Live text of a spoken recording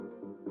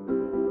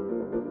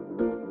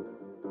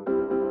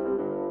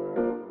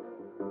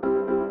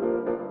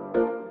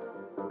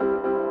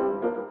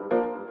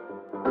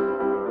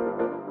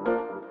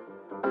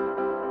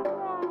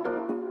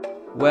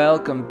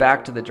Welcome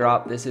back to The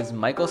Drop. This is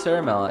Michael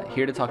Saramella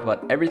here to talk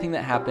about everything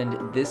that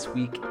happened this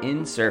week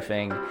in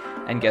surfing.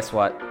 And guess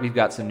what? We've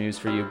got some news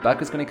for you.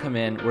 Buck is going to come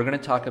in. We're going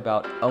to talk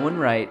about Owen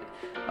Wright.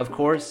 Of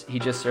course, he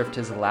just surfed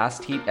his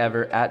last heat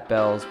ever at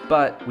Bells,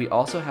 but we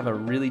also have a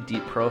really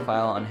deep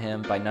profile on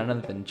him by none other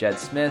than Jed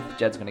Smith.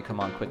 Jed's going to come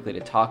on quickly to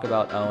talk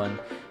about Owen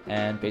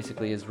and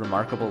basically his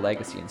remarkable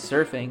legacy in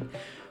surfing.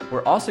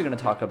 We're also going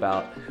to talk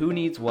about who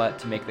needs what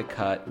to make the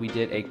cut. We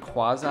did a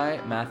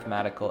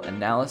quasi-mathematical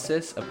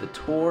analysis of the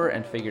tour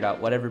and figured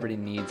out what everybody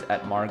needs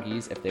at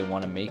Margie's if they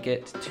want to make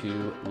it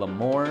to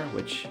Lemoore,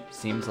 which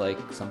seems like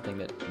something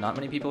that not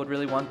many people would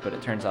really want, but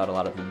it turns out a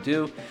lot of them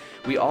do.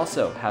 We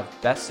also have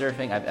Best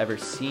Surfing I've Ever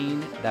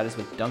Seen. That is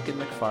with Duncan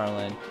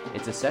McFarlane.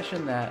 It's a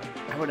session that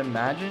I would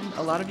imagine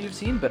a lot of you have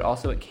seen, but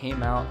also it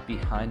came out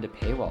behind a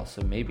paywall,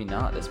 so maybe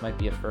not. This might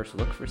be a first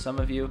look for some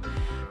of you.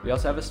 We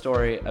also have a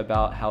story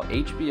about how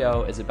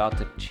HBO is about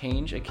to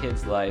change a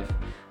kid's life.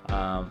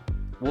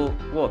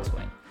 We'll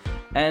explain.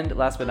 And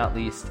last but not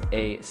least,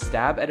 a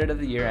Stab Edit of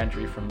the Year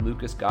entry from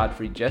Lucas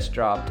Godfrey just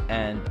dropped,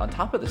 and on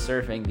top of the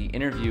surfing, the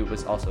interview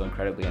was also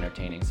incredibly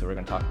entertaining, so we're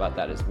going to talk about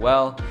that as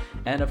well.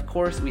 And of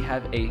course, we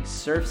have a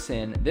surf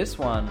sin. This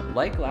one,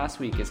 like last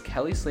week, is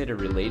Kelly Slater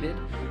related.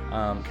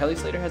 Kelly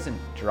Slater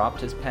hasn't dropped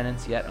his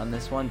penance yet on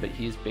this one, but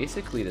he's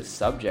basically the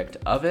subject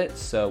of it,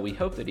 so we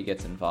hope that he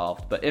gets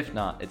involved, but if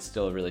not, it's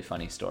still a really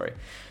funny story.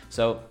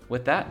 So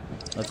with that,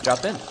 let's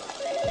drop in.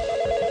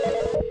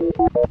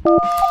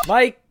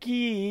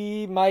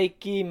 Mikey.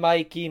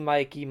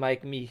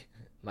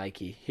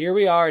 Here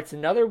we are. It's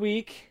another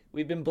week.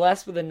 We've been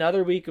blessed with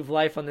another week of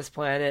life on this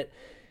planet,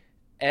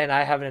 and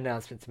I have an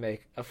announcement to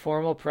make. A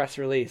formal press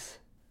release.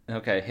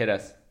 Okay, hit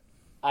us.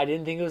 I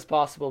didn't think it was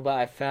possible, but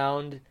I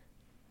found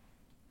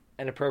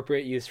an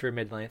appropriate use for a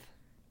mid-length.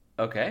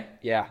 Okay.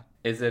 Yeah.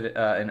 Is it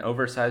an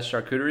oversized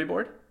charcuterie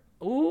board?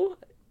 Ooh,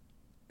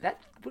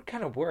 that would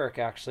kind of work,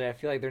 actually. I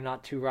feel like they're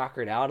not too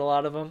rockered out, a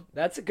lot of them.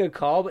 That's a good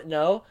call, but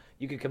no,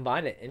 you could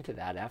combine it into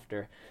that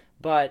after.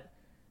 But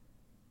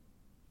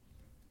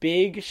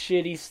big,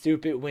 shitty,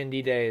 stupid,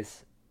 windy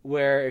days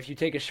where if you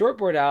take a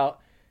shortboard out,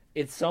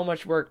 it's so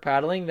much work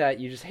paddling that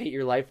you just hate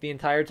your life the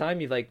entire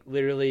time.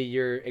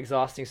 You're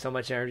exhausting so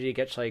much energy, you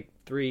get like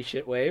 3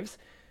 shit waves.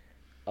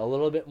 A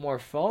little bit more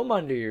foam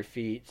under your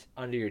feet,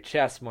 under your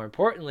chest, more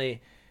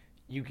importantly,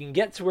 you can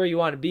get to where you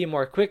want to be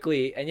more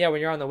quickly. And yeah,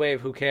 when you're on the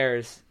wave, who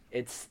cares?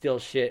 It's still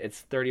shit.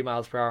 It's 30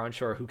 miles per hour on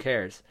shore. Who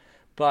cares?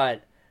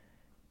 But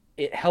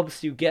it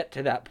helps you get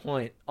to that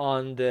point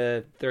on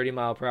the 30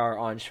 mile per hour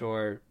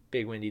onshore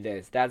big windy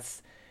days. I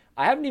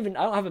don't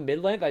have a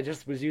mid-length. I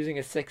just was using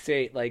a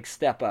 6'8" like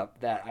step up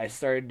that I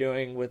started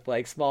doing with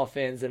like small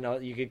fins,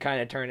 and you could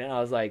kind of turn it. And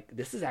I was like,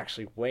 this is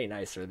actually way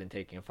nicer than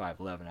taking a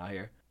 5'11" out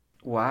here.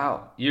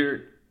 Wow.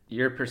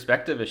 Your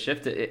perspective has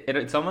shifted.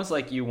 It's almost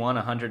like you won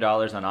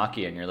 $100 on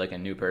Aki and you're like a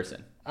new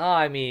person.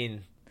 I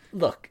mean,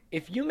 look,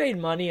 if you made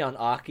money on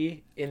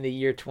Aki in the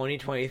year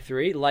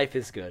 2023, life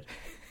is good.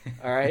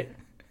 All right?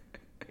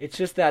 It's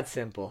just that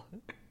simple.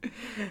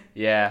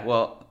 Yeah,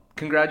 well,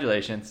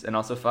 congratulations, and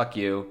also fuck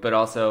you, but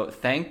also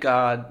thank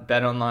God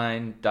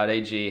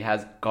betonline.ag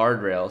has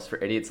guardrails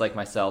for idiots like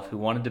myself who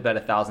wanted to bet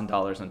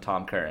 $1,000 on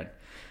Tom Curran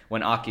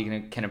when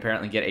Aki can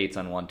apparently get 8s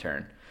on one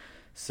turn.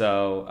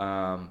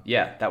 So,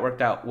 yeah, that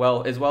worked out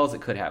as well as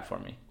it could have for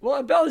me. Well,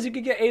 at Bells, you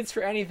could get 8s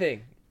for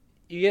anything.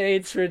 You get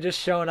 8s for just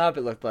showing up,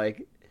 it looked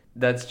like.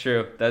 That's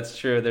true.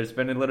 There's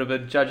been a little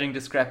bit of judging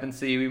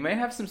discrepancy. We may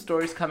have some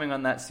stories coming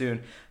on that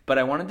soon, but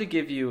I wanted to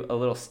give you a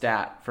little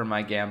stat for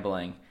my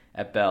gambling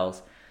at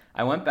Bells.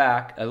 I went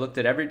back, I looked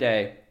at every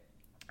day,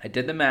 I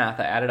did the math,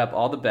 I added up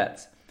all the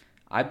bets.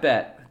 I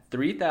bet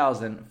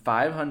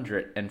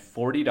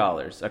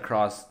 $3,540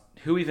 across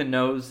who even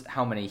knows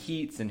how many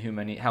heats and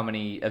how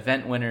many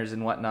event winners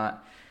and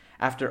whatnot.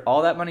 After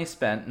all that money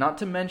spent, not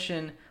to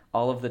mention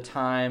all of the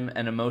time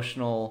and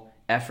emotional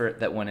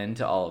effort that went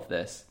into all of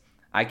this,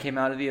 I came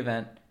out of the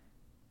event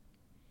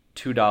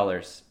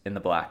 $2 in the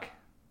black.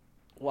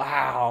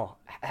 Wow.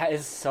 That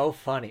is so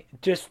funny.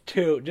 Just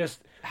two.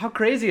 How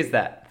crazy is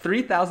that?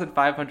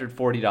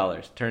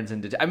 $3,540 turns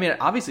into... I mean,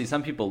 obviously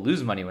some people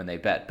lose money when they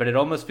bet, but it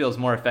almost feels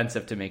more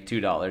offensive to make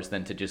 $2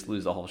 than to just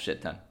lose a whole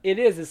shit ton. It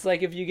is. It's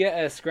like if you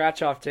get a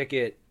scratch-off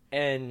ticket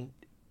and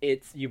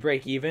you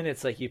break even,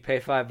 it's like you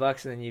pay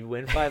 $5 and then you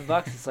win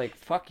 $5. It's like,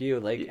 fuck you.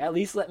 Like, at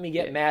least let me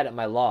get mad at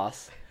my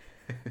loss.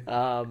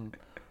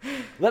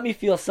 Let me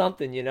feel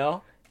something, you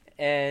know?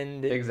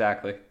 And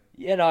exactly.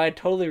 You know, I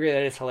totally agree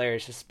that it's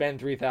hilarious. Just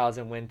spend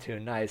 $3,000, win 2.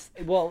 Nice.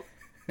 Well...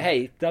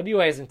 Hey,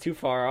 WA isn't too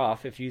far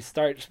off. If you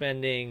start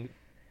spending,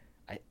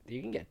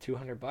 you can get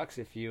 $200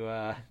 if you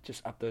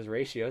just up those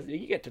ratios. You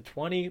can get to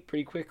 20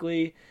 pretty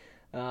quickly.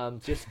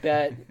 Just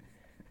bet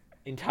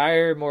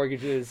entire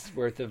mortgages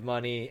worth of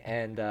money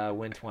and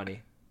win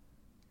 20.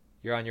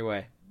 You're on your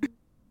way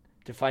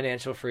to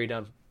financial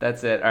freedom.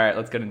 That's it. All right,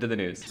 let's get into the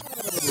news.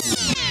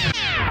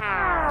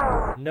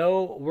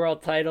 No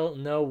world title,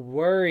 no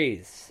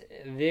worries.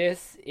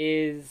 This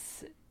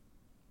is...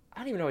 I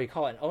don't even know what you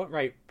call it, an Owen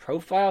Wright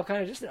profile,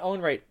 kind of just an Owen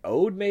Wright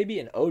ode, maybe,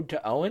 an ode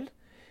to Owen.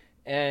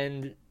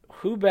 And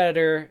who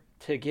better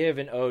to give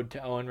an ode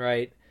to Owen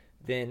Wright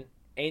than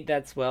Ain't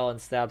That Swell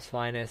and Stab's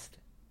finest,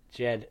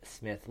 Jed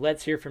Smith.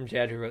 Let's hear from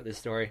Jed, who wrote this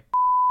story.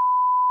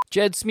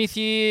 Jed Smith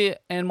here,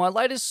 and my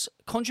latest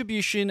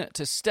contribution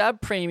to Stab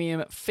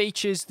Premium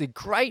features the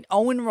great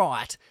Owen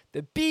Wright,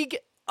 the big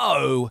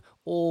O,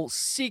 all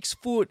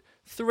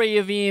 6'3"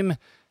 of him,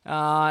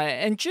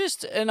 and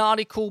just an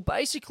article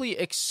basically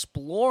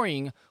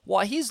exploring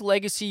why his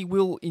legacy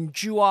will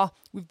endure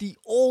with the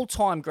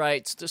all-time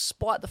greats,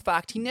 despite the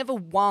fact he never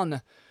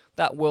won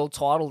that world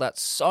title that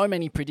so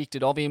many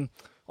predicted of him.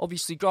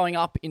 Obviously, growing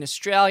up in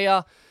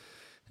Australia,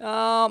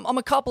 I'm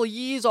a couple of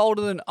years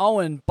older than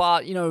Owen,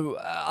 but,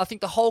 I think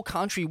the whole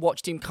country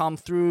watched him come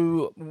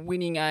through,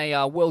 winning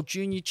a World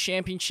Junior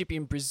Championship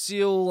in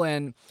Brazil,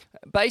 and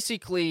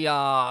basically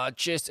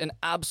just an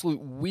absolute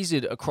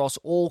wizard across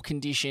all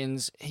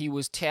conditions. He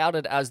was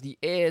touted as the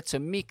heir to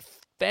Mick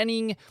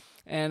Fanning,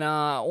 and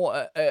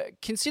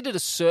considered a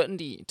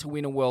certainty to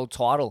win a world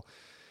title.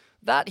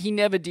 That he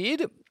never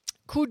did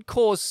could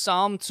cause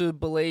some to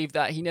believe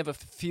that he never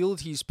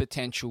fulfilled his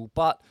potential,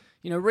 but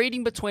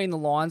reading between the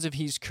lines of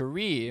his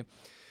career,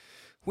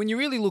 when you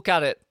really look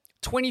at it,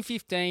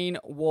 2015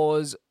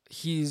 was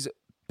his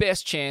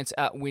best chance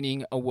at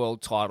winning a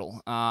world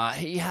title.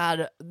 He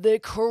had the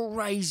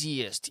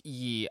craziest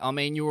year. I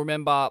mean, you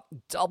remember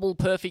double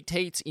perfect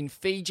heats in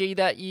Fiji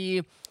that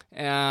year,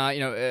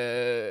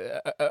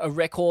 a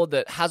record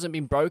that hasn't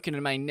been broken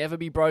and may never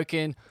be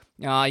broken.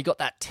 He got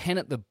that 10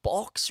 at the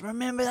box.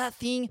 Remember that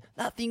thing?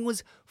 That thing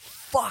was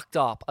fucked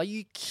up. Are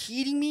you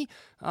kidding me?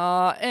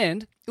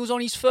 And it was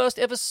on his first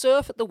ever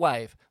surf at the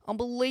wave.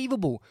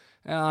 Unbelievable.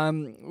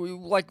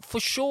 For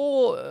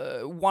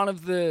sure, one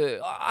of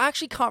the... I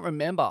actually can't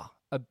remember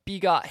a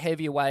bigger,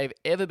 heavier wave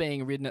ever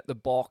being ridden at the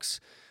box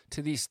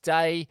to this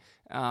day.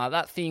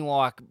 That thing,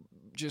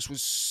 just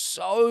was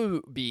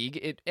so big,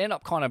 it ended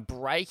up kind of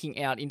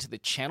breaking out into the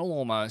channel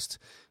almost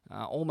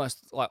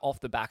off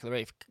the back of the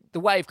reef. The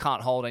wave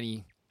can't hold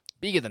any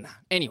bigger than that.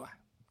 Anyway,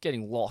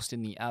 getting lost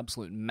in the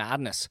absolute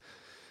madness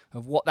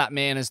of what that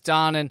man has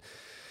done. And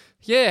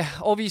yeah,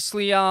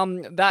 obviously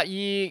that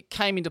year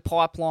came into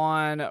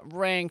Pipeline,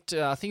 ranked,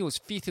 I think it was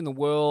 5th in the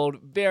world,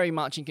 very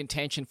much in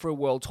contention for a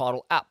world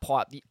title at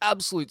Pipe. The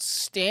absolute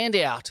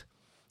standout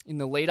in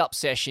the lead-up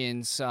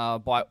sessions,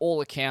 by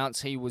all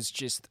accounts. He was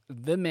just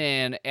the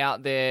man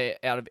out there,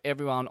 out of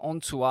everyone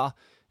on tour.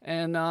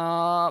 And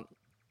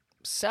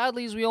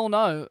sadly, as we all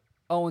know,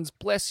 Owen's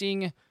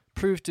blessing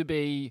proved to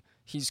be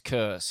his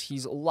curse.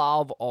 His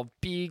love of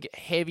big,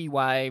 heavy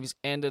waves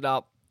ended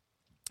up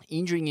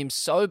injuring him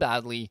so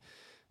badly,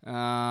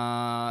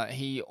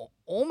 he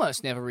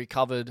almost never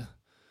recovered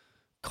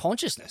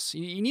consciousness.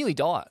 He nearly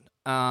died.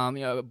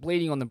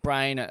 Bleeding on the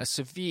brain, a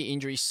severe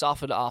injury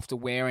suffered after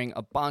wearing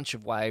a bunch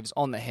of waves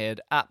on the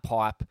head at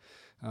Pipe.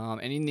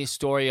 And in this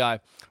story, I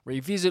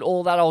revisit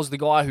all that. I was the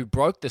guy who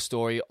broke the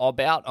story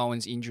about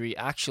Owen's injury,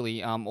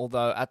 actually,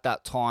 although at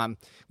that time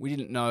we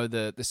didn't know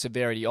the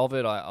severity of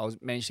it. I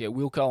managed to get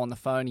Wilco on the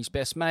phone, his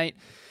best mate,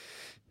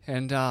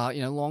 and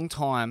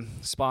long-time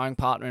sparring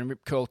partner and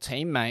Rip Curl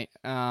teammate.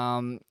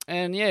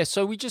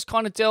 So we just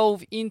kind of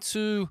delve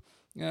into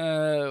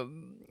the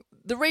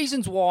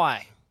reasons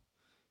why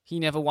he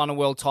never won a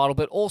world title,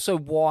 but also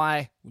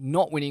why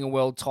not winning a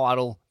world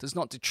title does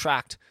not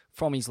detract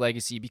from his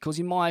legacy. Because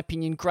in my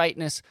opinion,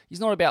 greatness is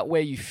not about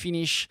where you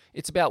finish,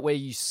 it's about where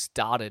you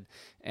started.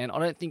 And I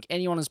don't think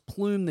anyone has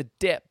plumed the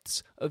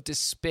depths of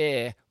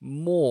despair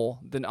more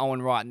than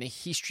Owen Wright in the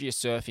history of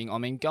surfing. I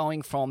mean,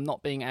 going from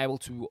not being able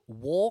to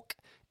walk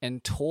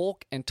and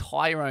talk and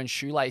tie your own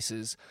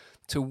shoelaces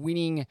to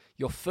winning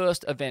your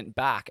first event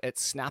back at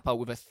Snapper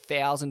with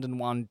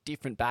 1,001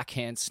 different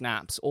backhand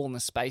snaps, all in the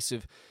space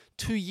of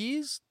 2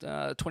 years.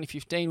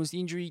 2015 was the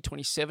injury,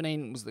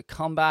 2017 was the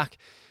comeback,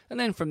 and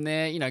then from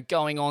there,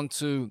 going on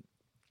to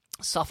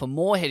suffer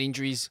more head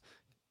injuries,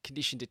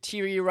 condition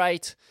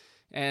deteriorate,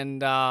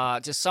 and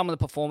just some of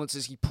the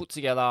performances he put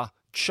together,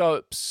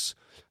 chopes,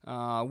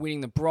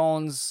 winning the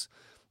bronze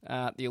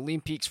at the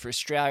Olympics for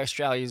Australia,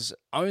 Australia's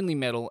only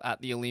medal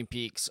at the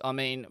Olympics. I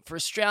mean, for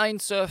Australian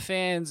surf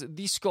fans,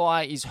 this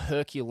guy is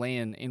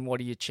Herculean in what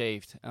he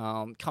achieved.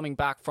 Coming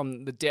back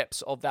from the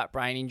depths of that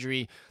brain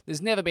injury,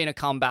 there's never been a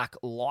comeback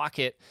like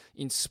it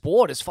in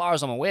sport, as far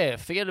as I'm aware.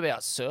 Forget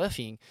about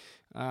surfing.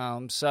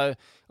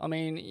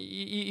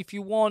 If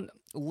you want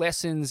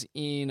lessons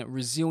in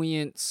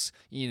resilience,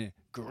 in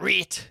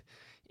grit,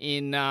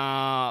 in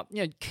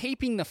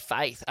keeping the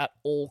faith at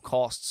all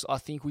costs, I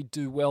think we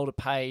do well to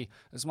pay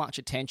as much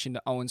attention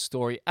to Owen's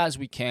story as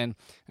we can.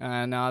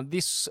 And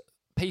this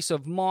piece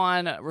of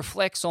mine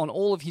reflects on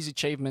all of his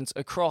achievements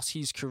across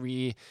his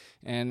career,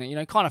 and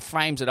kind of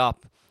frames it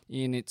up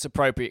in its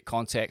appropriate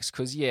context.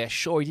 Because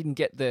sure, he didn't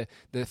get the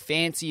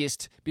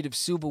fanciest bit of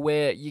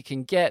silverware you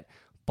can get,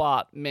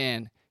 but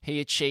man, he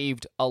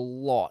achieved a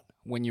lot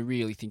when you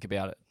really think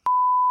about it.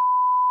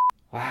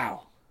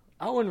 Wow.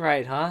 Owen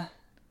Wright, huh?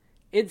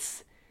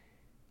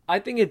 I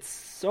think it's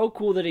so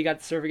cool that he got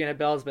to surf again at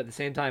Bell's, but at the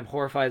same time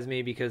horrifies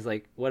me because,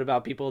 what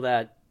about people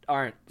that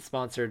aren't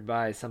sponsored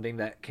by something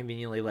that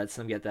conveniently lets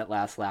them get that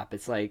last lap?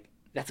 It's like,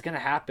 that's going to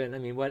happen. I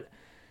mean,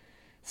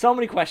 so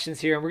many questions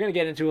here, and we're going to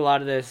get into a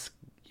lot of this,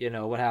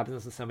 what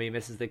happens when somebody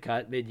misses the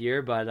cut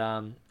mid-year, but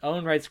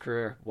Owen Wright's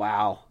career,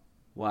 wow.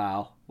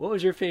 What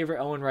was your favorite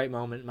Owen Wright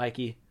moment,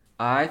 Mikey?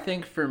 I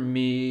think for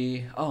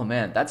me, oh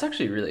man, that's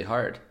actually really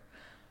hard.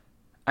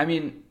 I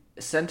mean,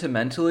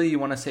 sentimentally, you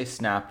want to say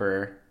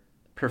snapper.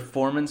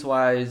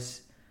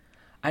 Performance-wise,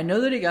 I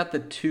know that he got the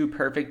 2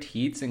 perfect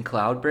heats in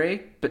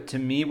Cloudbreak, but to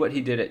me, what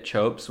he did at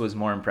Chopes was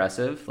more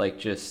impressive, like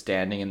just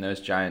standing in those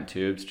giant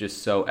tubes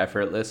just so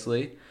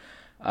effortlessly.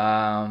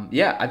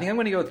 Yeah, I think I'm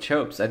going to go with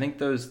Chopes. I think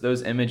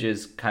those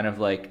images kind of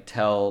like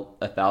tell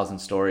 1,000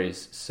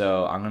 stories,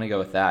 so I'm going to go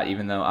with that,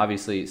 even though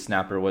obviously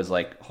Snapper was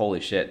like, holy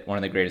shit, one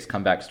of the greatest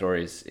comeback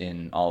stories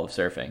in all of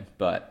surfing.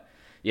 But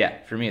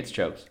yeah, for me, it's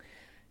Chopes.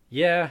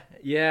 Yeah.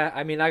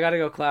 I mean, I got to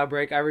go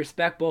Cloudbreak. I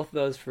respect both of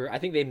those I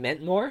think they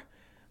meant more,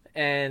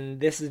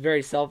 and this is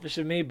very selfish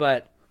of me,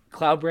 but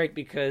Cloudbreak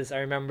because I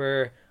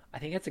remember, I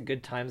think it's a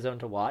good time zone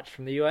to watch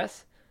from the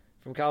U.S.,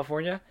 from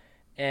California,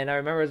 and I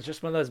remember it's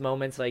just one of those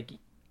moments like,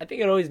 I think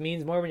it always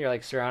means more when you're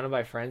like surrounded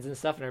by friends and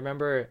stuff. And I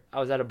remember I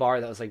was at a bar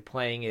that was like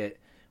playing it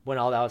when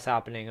all that was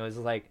happening. It was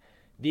like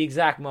the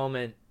exact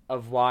moment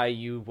of why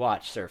you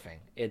watch surfing.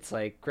 It's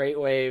like great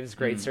waves,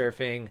 great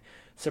surfing,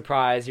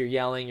 surprise, you're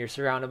yelling, you're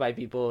surrounded by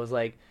people. It was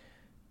like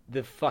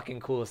the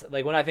fucking coolest.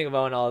 Like when I think of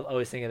Owen, I'll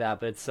always think of that,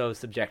 but it's so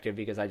subjective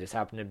because I just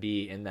happen to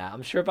be in that.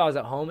 I'm sure if I was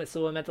at home, it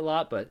still would have meant a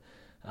lot, but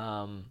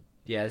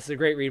yeah, this is a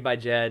great read by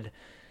Jed.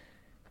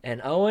 And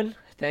Owen,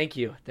 thank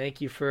you. Thank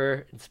you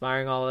for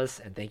inspiring all of us,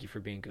 and thank you for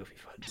being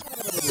Goofyfoot.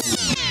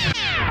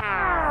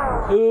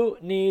 Who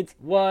needs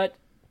what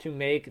to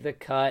make the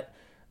cut?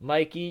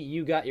 Mikey,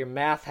 you got your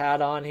math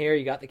hat on here.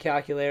 You got the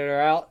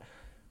calculator out.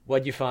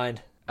 What'd you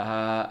find?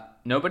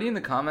 Nobody in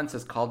the comments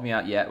has called me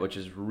out yet, which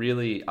is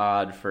really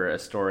odd for a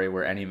story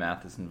where any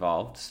math is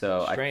involved.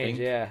 So strange,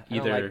 I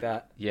think I don't like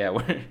that. Yeah,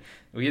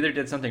 we either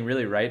did something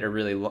really right or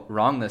really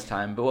wrong this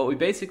time. But what we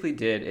basically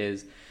did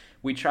is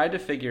we tried to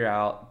figure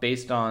out,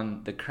 based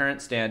on the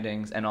current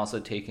standings and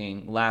also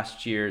taking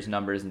last year's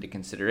numbers into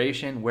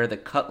consideration, where the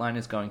cut line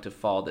is going to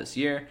fall this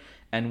year.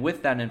 And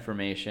with that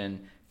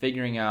information,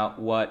 figuring out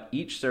what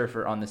each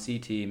surfer on the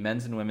CT,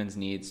 men's and women's,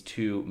 needs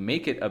to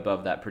make it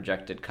above that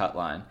projected cut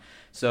line.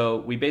 So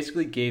we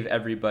basically gave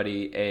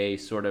everybody a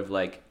sort of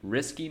like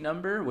risky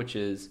number, which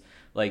is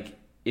like,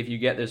 if you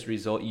get this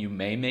result, you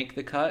may make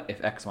the cut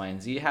if X, Y,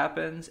 and Z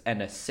happens,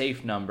 and a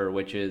safe number,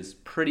 which is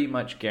pretty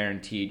much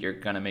guaranteed you're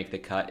going to make the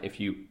cut if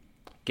you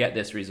get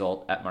this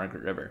result at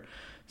Margaret River.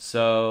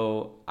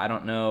 So I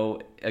don't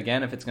know,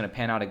 again, if it's going to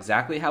pan out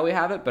exactly how we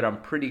have it, but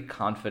I'm pretty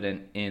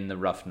confident in the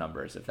rough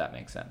numbers, if that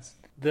makes sense.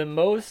 One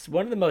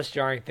of the most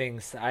jarring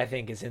things I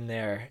think is in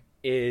there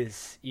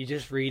is you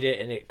just read it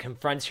and it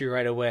confronts you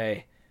right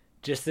away.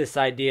 Just this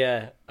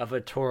idea of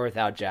a tour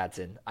without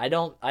Jadson. I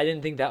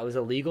didn't think that was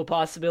a legal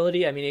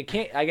possibility. I mean,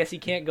 I guess he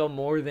can't go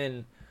more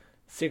than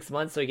 6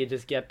 months, so he could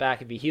just get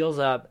back. If he heals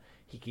up,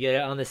 he could get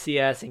it on the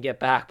CS and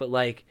get back. But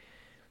like,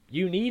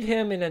 you need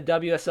him in a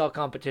WSL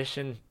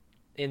competition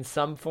in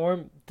some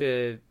form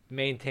to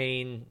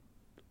maintain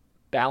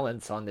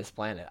balance on this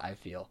planet, I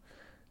feel.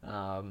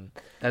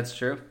 That's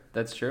true.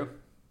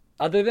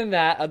 Other than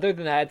that,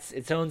 it's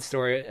its own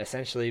story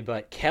essentially.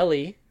 But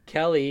Kelly,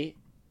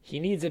 he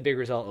needs a big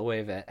result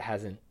away that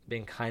hasn't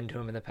been kind to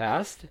him in the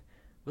past.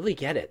 Will he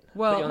get it?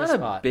 Well, not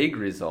a big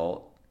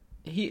result.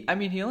 He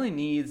only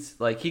needs,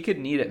 like, he could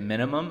need at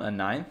minimum a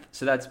 9th.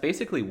 So that's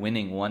basically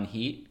winning one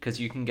heat, because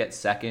you can get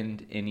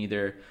second in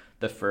either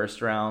the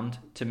first round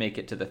to make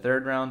it to the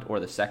third round or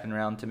the second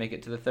round to make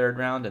it to the third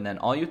round. And then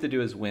all you have to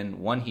do is win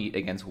one heat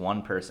against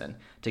one person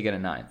to get a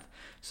 9th.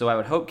 So I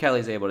would hope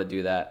Kelly's able to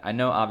do that. I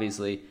know,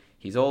 obviously,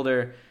 he's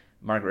older.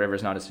 Margaret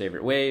River's not his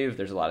favorite wave.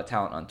 There's a lot of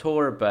talent on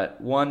tour, but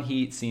one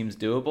heat seems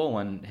doable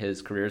when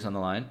his career's on the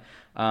line.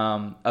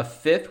 A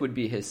 5th would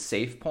be his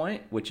safe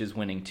point, which is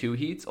winning 2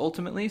 heats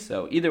ultimately.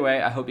 So either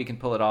way, I hope he can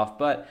pull it off.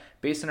 But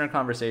based on our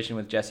conversation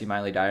with Jesse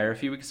Miley-Dyer a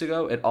few weeks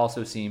ago, it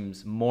also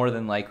seems more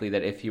than likely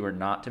that if he were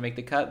not to make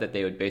the cut, that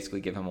they would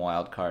basically give him a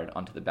wild card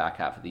onto the back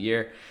half of the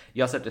year.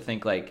 You also have to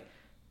think, like,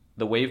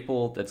 the wave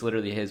pool, that's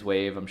literally his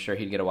wave. I'm sure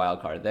he'd get a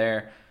wild card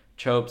there.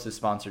 Chopes is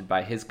sponsored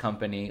by his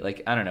company.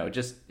 Like, I don't know,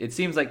 just it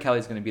seems like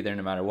Kelly's going to be there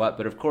no matter what,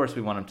 but of course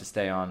we want him to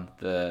stay on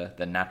the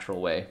natural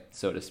way,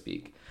 so to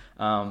speak.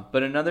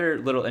 But another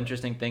little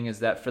interesting thing is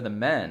that for the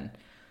men,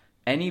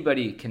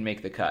 anybody can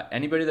make the cut.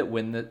 Anybody that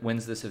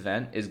wins this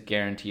event is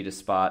guaranteed a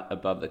spot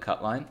above the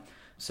cut line.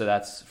 So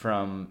that's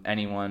from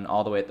anyone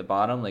all the way at the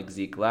bottom, like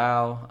Zeke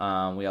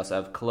Lau. We also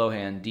have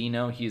Kolohe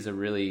Dino. He's a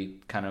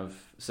really kind of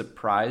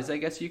surprise, I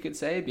guess you could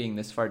say, being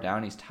this far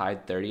down. He's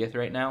tied 30th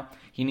right now.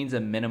 He needs a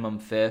minimum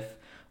 5th,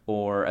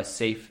 or a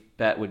safe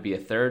bet would be a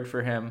 3rd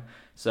for him.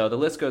 So the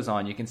list goes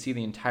on. You can see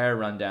the entire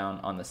rundown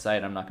on the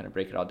site. I'm not going to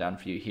break it all down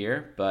for you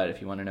here, but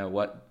if you want to know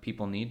what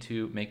people need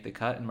to make the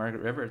cut in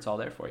Margaret River, it's all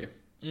there for you.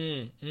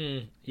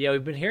 Yeah,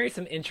 we've been hearing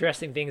some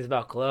interesting things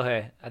about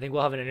Kolohe. I think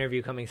we'll have an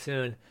interview coming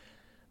soon.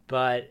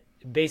 But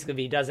basically, if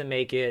he doesn't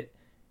make it,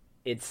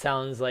 it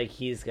sounds like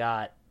he's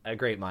got a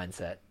great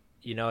mindset.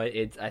 you know,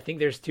 I think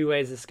there's two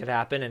ways this could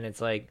happen, and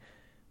it's like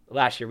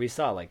last year we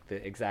saw like the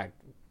exact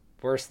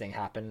worst thing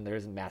happen.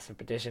 There's a massive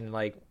petition.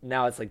 Like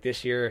now it's like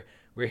this year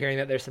we're hearing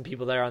that there's some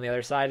people that are on the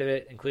other side of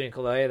it, including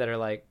Kaloya, that are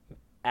like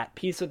at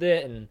peace with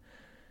it and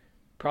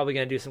probably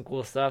going to do some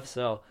cool stuff.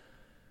 So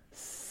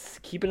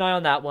keep an eye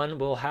on that one.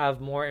 We'll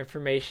have more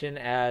information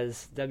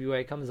as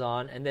WA comes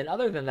on. And then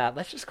other than that,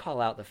 let's just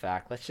call out the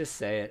fact. Let's just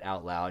say it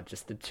out loud.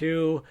 Just the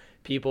two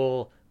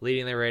people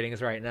leading the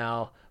ratings right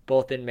now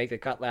both didn't make the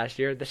cut last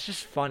year. That's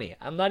just funny.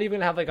 I'm not even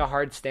going to have like a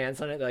hard stance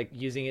on it, like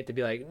using it to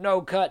be like,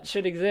 no cut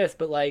should exist.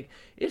 But like,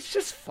 it's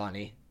just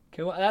funny.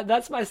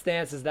 That's my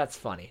stance, is that's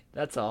funny.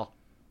 That's all.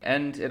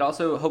 And it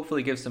also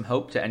hopefully gives some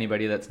hope to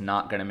anybody that's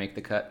not going to make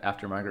the cut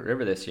after Margaret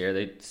River this year.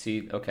 They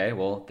see, okay,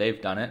 well, they've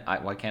done it.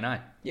 Why can't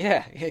I?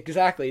 Yeah,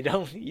 exactly.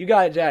 You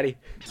got it, Jaddy.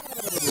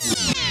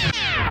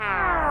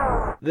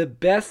 The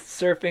best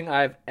surfing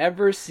I've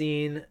ever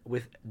seen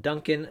with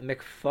Duncan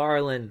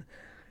McFarlane.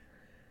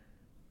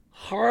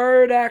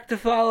 Hard act to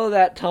follow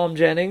that, Tom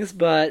Jennings,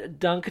 but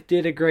Dunk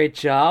did a great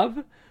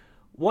job.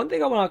 One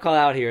thing I want to call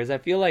out here is I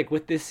feel like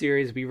with this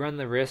series, we run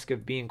the risk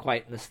of being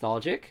quite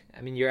nostalgic.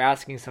 I mean, you're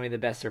asking somebody the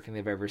best surfing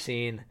they've ever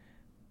seen.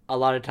 A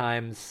lot of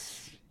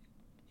times,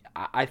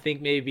 I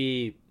think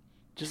maybe,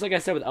 just like I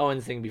said with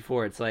Owen's thing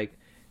before, it's like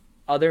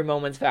other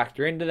moments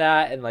factor into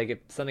that. And like if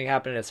something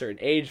happened at a certain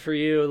age for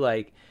you,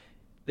 like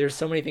there's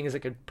so many things that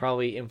could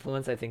probably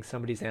influence, I think,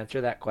 somebody's answer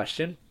to that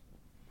question.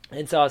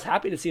 And so I was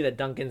happy to see that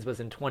Duncan's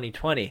was in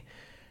 2020.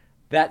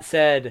 That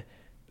said,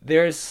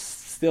 there's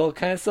still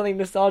kind of something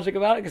nostalgic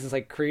about it because it's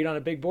like Creed on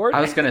a big board. I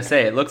was going to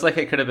say, it looks like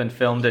it could have been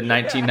filmed in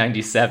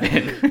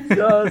 1997.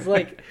 So it's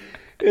like,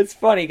 it's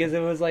funny because it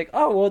was like,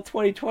 oh, well,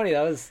 2020,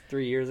 that was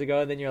 3 years ago.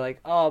 And then you're like,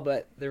 oh,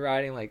 but they're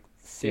riding like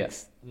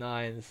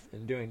 6.9s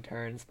and doing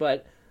turns.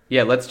 But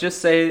yeah, let's just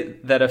say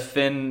that a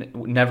fin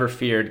never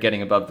feared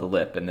getting above the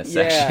lip in this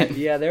section.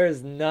 Yeah, there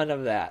was none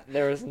of that.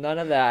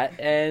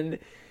 And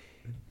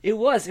it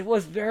was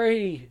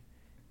very,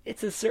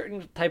 it's a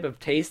certain type of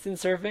taste in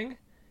surfing.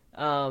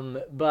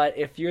 But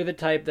if you're the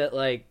type that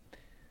like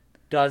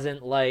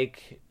doesn't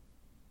like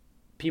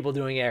people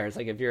doing airs,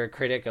 like if you're a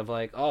critic of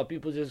like, oh,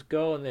 people just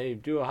go and they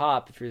do a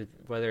hop, if you're,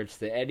 whether it's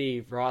the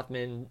Eddie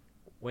Rothman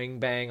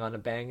wing dang on a,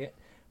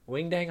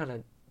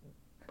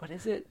 what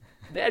is it?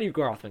 The Eddie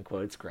Rothman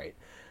quote, it's great.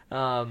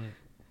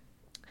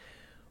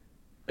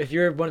 If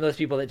you're one of those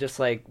people that just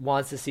like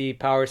wants to see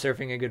power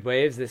surfing and good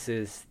waves, this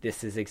is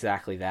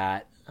exactly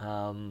that.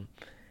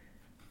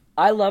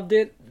 I loved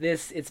it.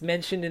 It's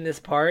mentioned in this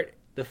part.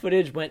 The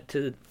footage went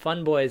to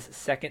Fun Boy's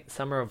second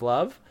Summer of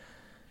Love,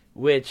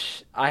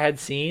 which I had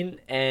seen,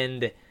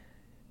 and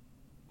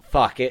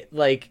fuck it,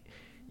 like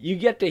you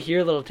get to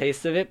hear a little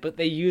taste of it, but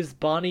they used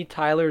Bonnie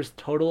Tyler's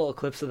Total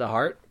Eclipse of the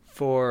Heart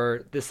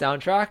for the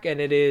soundtrack, and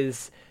it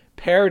is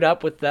paired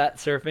up with that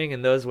surfing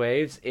and those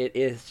waves. It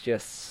is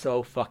just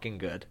so fucking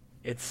good.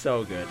 It's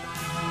so good.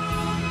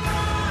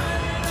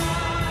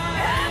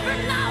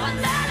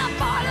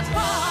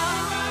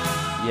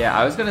 Yeah,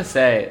 I was going to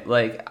say,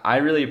 like, I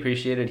really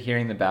appreciated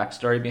hearing the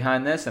backstory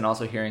behind this and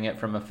also hearing it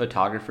from a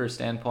photographer's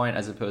standpoint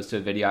as opposed to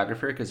a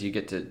videographer, because you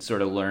get to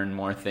sort of learn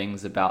more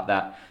things about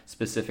that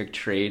specific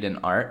trade and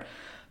art.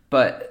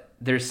 But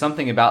there's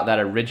something about that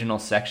original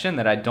section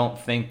that I don't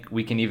think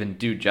we can even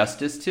do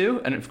justice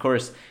to. And of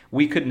course,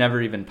 we could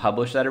never even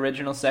publish that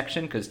original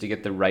section because to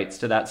get the rights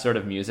to that sort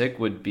of music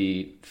would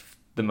be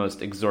the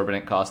most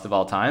exorbitant cost of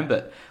all time.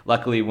 But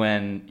luckily,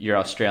 when you're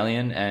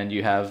Australian and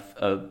you have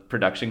a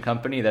production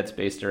company that's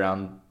based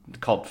around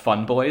called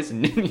Fun Boys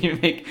and you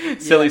make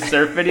silly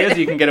surf videos,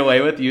 you can get away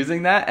with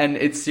using that. And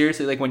it's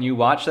seriously like when you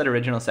watch that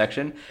original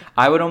section,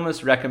 I would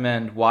almost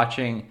recommend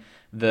watching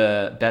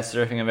the best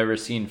surfing I've ever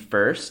seen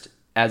first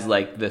as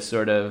like the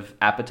sort of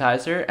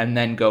appetizer, and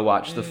then go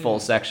watch the full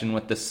section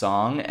with the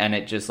song, and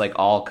it just like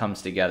all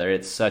comes together.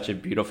 It's such a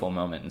beautiful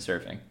moment in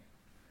surfing.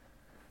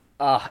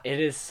 It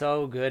is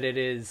so good. It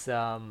is,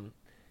 and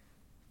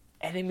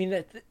I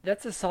mean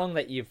that's a song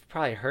that you've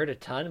probably heard a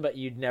ton, but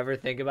you'd never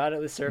think about it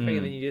with surfing,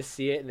 and then you just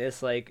see it in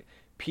this like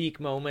peak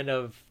moment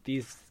of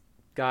these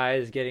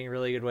guys getting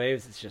really good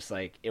waves. It's just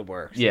like it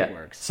works. Yeah. It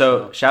works.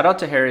 So shout out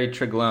to Harry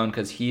Triglone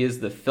because he is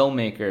the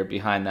filmmaker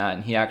behind that,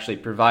 and he actually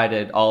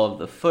provided all of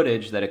the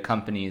footage that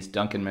accompanies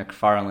Duncan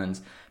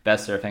McFarlane's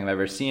Best Surfing I've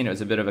Ever Seen. It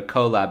was a bit of a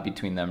collab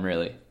between them,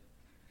 really.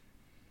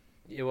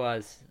 It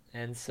was.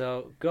 And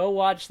so go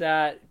watch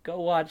that. Go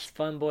watch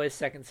Fun Boy's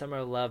Second Summer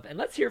of Love. And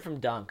let's hear from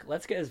Dunk.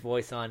 Let's get his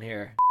voice on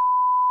here.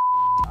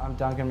 I'm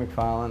Duncan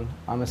McFarlane.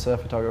 I'm a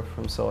surf photographer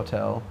from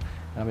Sawtell.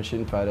 And I've been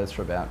shooting photos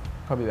for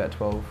probably about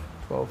 12,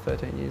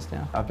 13 years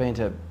now. I've been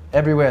to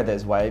everywhere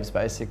there's waves,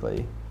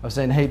 basically. I've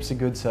seen heaps of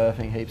good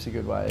surfing, heaps of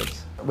good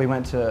waves. We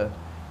went to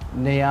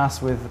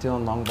Nias with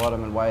Dylan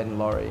Longbottom and Wade and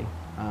Laurie.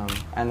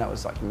 And that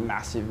was like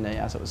massive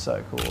Nias. It was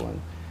so cool.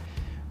 And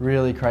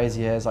really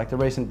crazy airs. Like the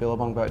recent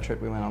Billabong boat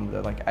trip we went on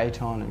with like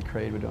Aton and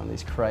Creed were doing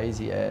these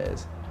crazy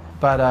airs.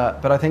 But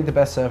I think the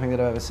best surfing that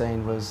I've ever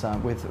seen was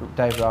with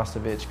Dave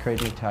Rastovich, Creed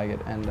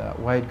McTaggart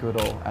and Wade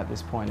Goodall at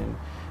this point in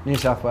New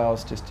South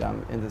Wales just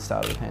in the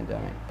start of the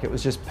pandemic. It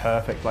was just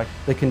perfect. Like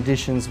the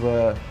conditions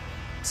were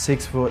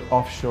 6 foot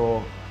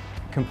offshore,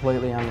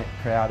 completely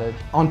uncrowded.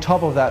 On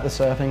top of that, the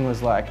surfing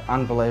was like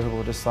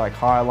unbelievable, just like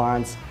high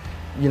lines,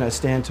 you know,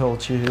 stand tall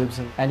tubes.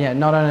 And yeah,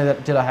 not only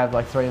that did I have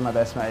like 3 of my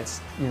best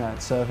mates, you know,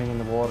 surfing in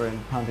the water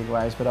and pumping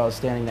waves, but I was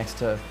standing next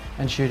to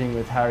and shooting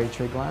with Harry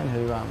Triglone,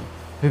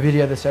 who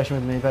videoed the session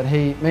with me. But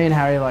me and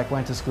Harry like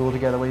went to school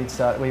together.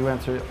 We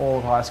went through all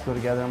of high school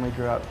together, and we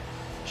grew up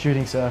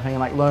shooting surfing and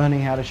like learning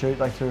how to shoot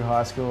like through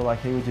high school.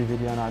 Like he would do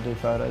video and I'd do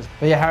photos.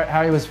 But yeah,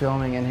 Harry was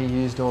filming, and he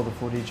used all the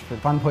footage for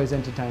Fun Boys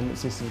Entertainment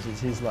Systems.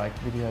 It's his like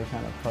video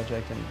kind of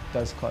project, and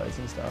does clothes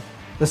and stuff.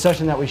 The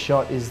session that we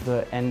shot is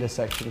the ender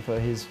section for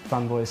his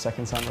Fun Boys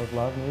Second Summer of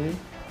Love movie,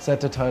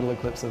 set to Total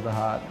Eclipse of the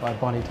Heart by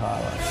Bonnie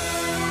Tyler.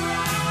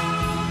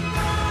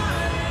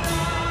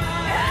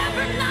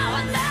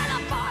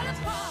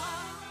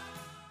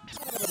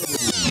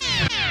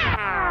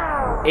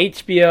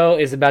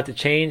 HBO is about to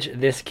change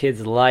this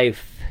kid's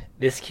life.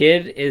 This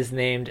kid is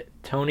named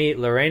Tony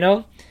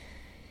Loreno.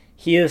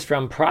 He is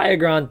from Praia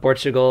Grande,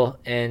 Portugal,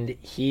 and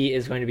he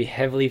is going to be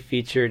heavily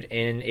featured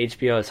in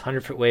HBO's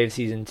 100 Foot Wave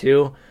Season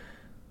 2,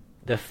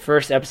 the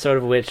first episode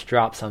of which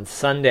drops on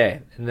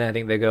Sunday, and then I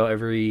think they go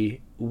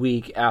every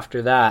week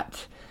after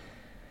that.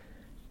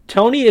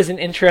 Tony is an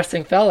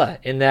interesting fella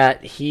in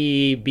that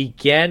he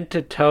began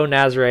to tow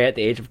Nazare at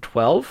the age of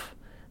 12.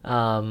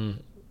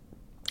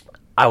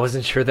 I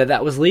wasn't sure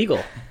that was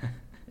legal.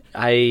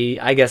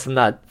 I guess I'm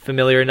not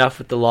familiar enough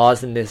with the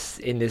laws in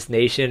this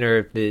nation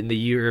or in the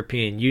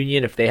European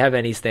Union if they have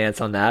any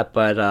stance on that.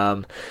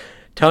 But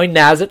towing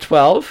Naz at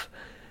 12,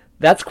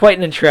 that's quite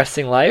an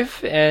interesting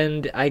life,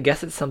 and I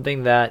guess it's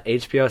something that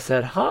HBO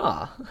said,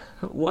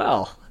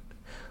 well,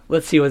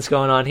 let's see what's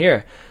going on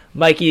here.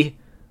 Mikey,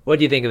 what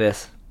do you think of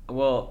this?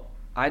 Well,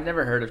 I'd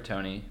never heard of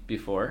Tony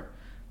before,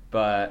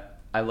 but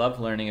I love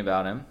learning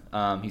about him.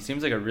 He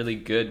seems like a really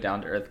good,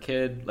 down-to-earth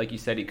kid. Like you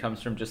said, he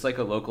comes from just like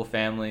a local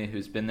family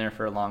who's been there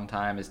for a long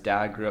time. His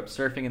dad grew up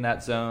surfing in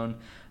that zone.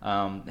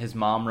 His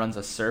mom runs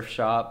a surf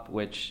shop,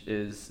 which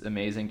is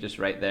amazing, just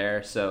right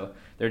there. So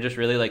they're just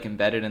really like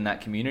embedded in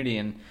that community.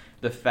 And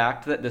the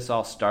fact that this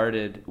all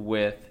started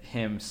with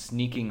him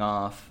sneaking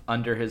off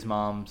under his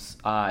mom's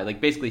eye,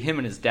 like basically him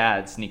and his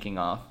dad sneaking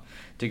off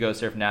to go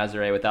surf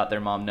Nazare without their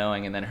mom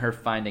knowing, and then her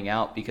finding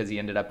out because he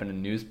ended up in a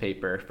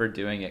newspaper for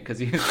doing it because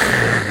he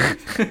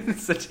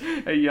was such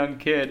a young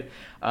kid.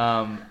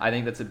 I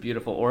think that's a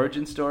beautiful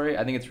origin story.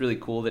 I think it's really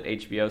cool that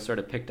HBO sort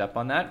of picked up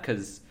on that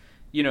because,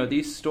 you know,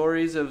 these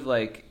stories of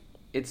like,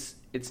 it's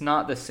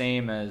not the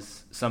same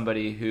as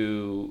somebody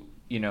who,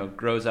 you know,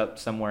 grows up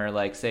somewhere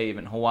like, say,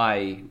 even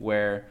Hawaii,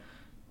 where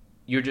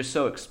you're just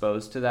so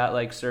exposed to that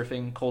like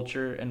surfing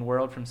culture and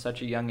world from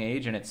such a young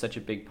age, and it's such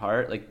a big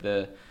part. Like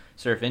the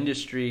surf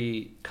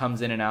industry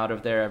comes in and out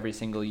of there every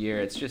single year.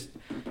 It's just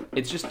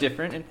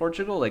different in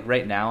Portugal. Like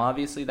right now,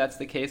 obviously that's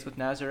the case with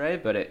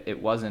Nazare, but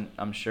it wasn't,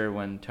 I'm sure,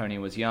 when Tony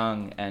was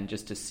young. And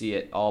just to see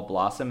it all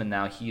blossom, and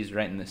now he's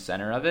right in the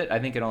center of it, I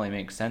think it only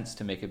makes sense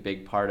to make a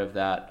big part of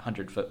that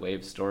 100 Foot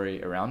Wave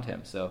story around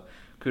him. So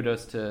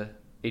kudos to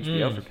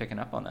HBO for picking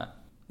up on that.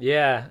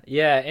 Yeah.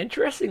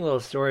 Interesting little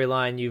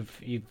storyline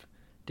you've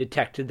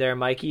detected there,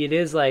 Mikey. It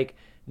is like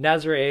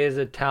Nazare is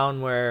a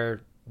town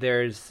where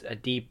there's a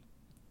deep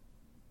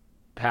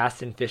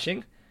past in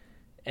fishing,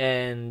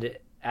 and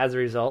as a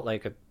result,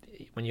 like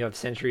when you have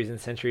centuries and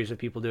centuries of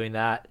people doing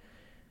that,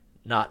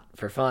 not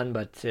for fun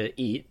but to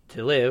eat,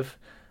 to live,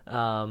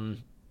 a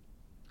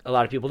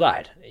lot of people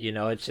died. You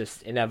know, it's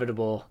just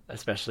inevitable,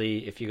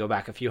 especially if you go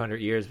back a few hundred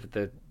years with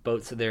the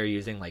boats that they're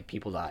using. Like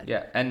people died.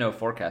 Yeah, and no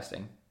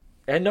forecasting.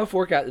 They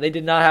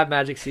did not have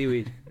magic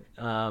seaweed.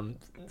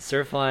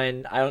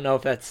 Surfline, I don't know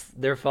if that's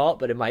their fault,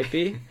 but it might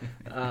be.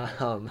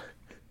 They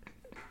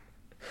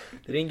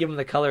didn't give them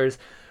the colors.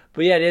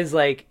 But yeah,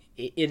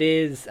 it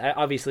is,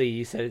 obviously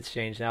you said it's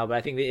changed now, but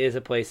I think it is a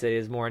place that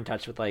is more in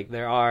touch with, like,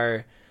 there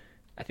are,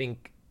 I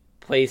think,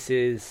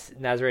 places,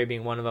 Nazare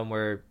being one of them,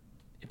 where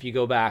if you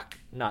go back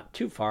not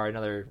too far,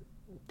 another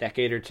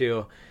decade or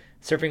two,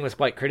 surfing was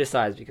quite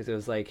criticized because it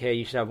was like, hey,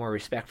 you should have more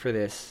respect for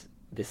this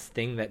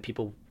thing that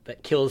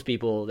kills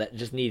people that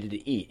just needed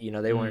to eat. You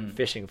know, they weren't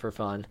fishing for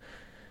fun.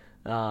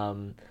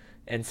 And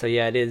so,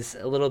 yeah, it is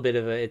a little bit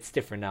of it's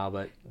different now,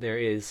 but there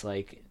is,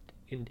 like,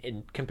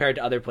 in compared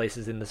to other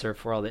places in the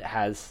surf world, it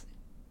has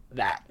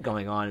that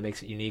going on. It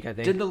makes it unique, I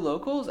think. Did the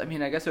locals, I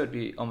mean, I guess it would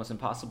be almost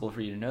impossible for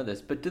you to know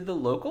this, but did the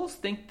locals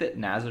think that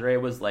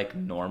Nazare was like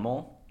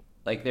normal?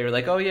 Like they were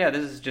like, oh yeah,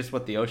 this is just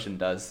what the ocean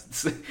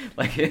does.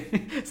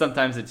 Like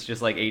sometimes it's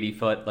just like 80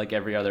 foot like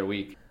every other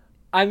week.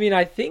 I mean,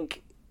 I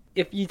think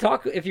if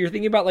you're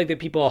thinking about like the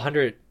people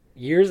 100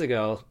 years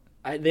ago,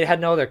 they had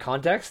no other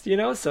context, you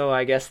know, so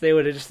I guess they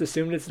would have just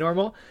assumed it's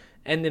normal.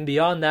 And then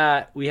beyond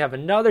that, we have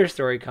another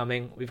story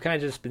coming. We've kind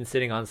of just been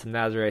sitting on some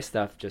Nazare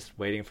stuff, just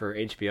waiting for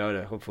HBO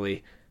to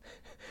hopefully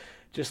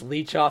just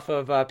leech off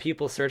of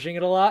people searching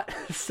it a lot.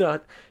 So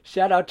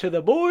shout out to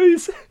the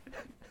boys.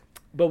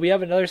 But we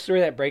have another story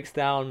that breaks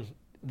down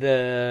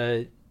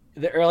the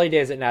early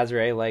days at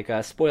Nazare.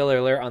 Like, spoiler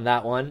alert on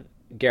that one.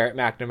 Garrett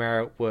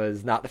McNamara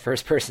was not the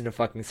first person to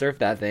fucking surf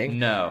that thing.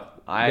 No,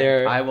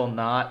 I will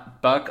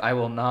not, Buck. I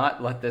will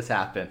not let this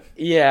happen.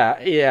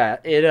 Yeah.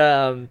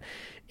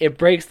 It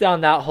breaks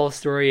down that whole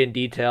story in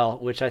detail,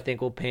 which I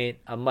think will paint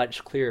a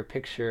much clearer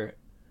picture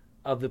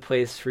of the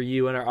place for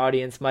you and our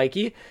audience,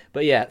 Mikey.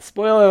 But yeah,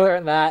 spoiler alert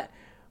on that.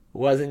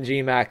 Wasn't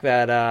GMAC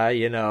that,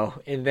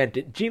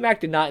 invented.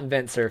 GMAC did not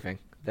invent surfing.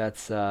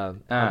 That's,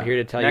 I'm here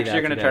to tell you that next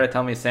you're going to try to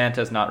tell me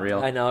Santa's not real.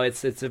 I know,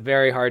 it's a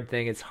very hard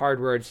thing. It's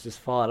hard words just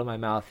fall out of my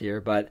mouth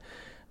here. But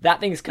that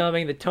thing's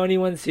coming. The Tony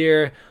one's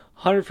here.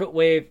 100-foot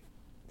wave,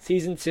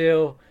 season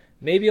 2.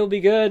 Maybe it'll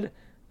be good.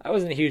 I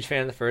wasn't a huge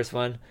fan of the first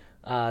one.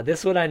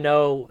 This one I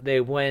know they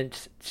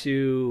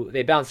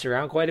bounced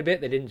around quite a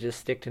bit. They didn't just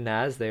stick to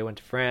Naz. They went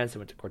to France. They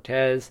went to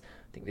Cortez.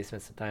 I think they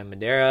spent some time in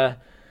Madeira.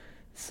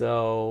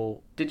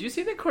 So, did you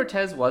see that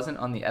Cortez wasn't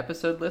on the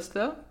episode list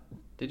though?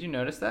 Did you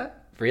notice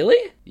that?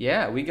 Really?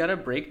 Yeah, we got a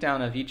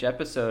breakdown of each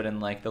episode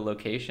and like the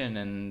location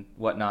and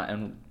whatnot,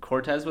 and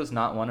Cortez was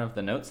not one of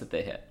the notes that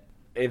they hit.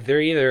 If they're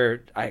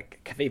either,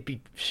 could they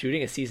be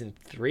shooting a season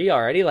 3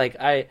 already? Like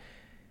I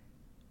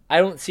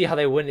don't see how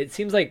they wouldn't. It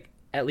seems like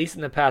at least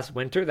in the past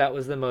winter, that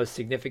was the most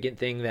significant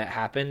thing that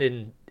happened,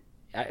 and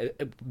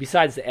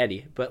besides the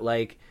Eddie, but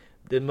like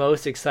the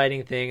most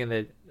exciting thing, and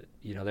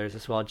there's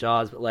as well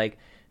Jaws, but like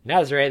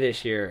Nazare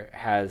this year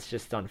has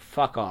just done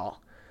fuck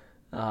all.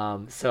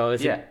 And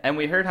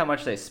we heard how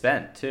much they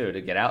spent too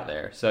to get out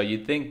there. So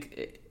you'd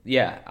think,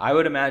 I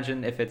would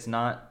imagine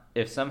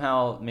if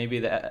somehow maybe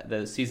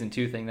the season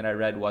 2 thing that I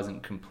read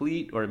wasn't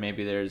complete, or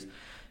maybe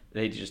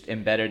they just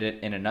embedded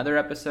it in another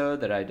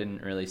episode that I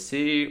didn't really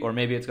see, or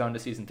maybe it's going to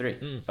season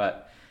 3.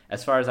 But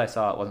as far as I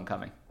saw, it wasn't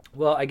coming.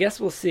 Well, I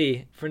guess we'll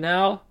see. For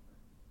now,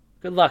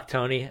 good luck,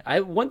 Tony.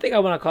 One thing I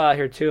want to call out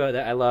here too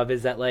that I love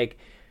is that like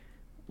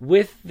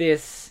with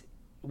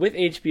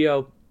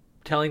HBO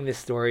telling this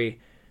story,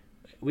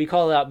 we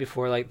called out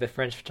before like the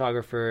French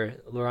photographer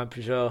Laurent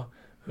Peugeot,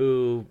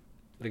 the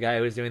guy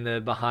who was doing the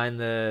behind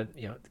the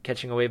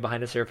catching a wave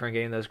behind a surfer and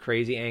getting those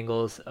crazy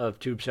angles of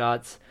tube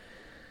shots.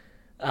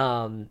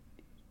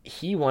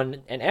 He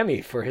won an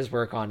Emmy for his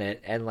work on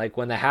it, and like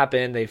when that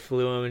happened, they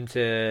flew him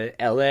to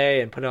LA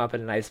and put him up in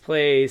a nice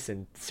place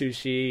and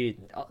sushi,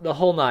 the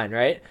whole nine,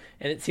 right?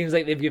 And it seems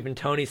like they've given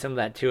Tony some of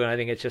that too, and I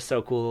think it's just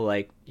so cool.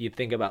 Like you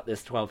think about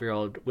this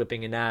 12-year-old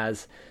whipping a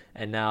Naz,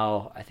 and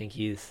now I think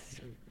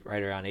he's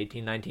right around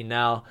 18, 19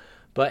 now,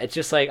 but it's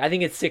just like I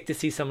think it's sick to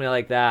see somebody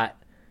like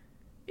that.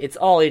 It's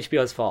all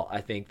HBO's fault,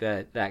 I think,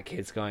 that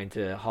kid's going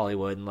to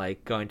Hollywood and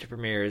like going to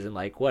premieres, and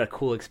like what a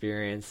cool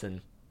experience,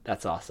 and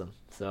that's awesome.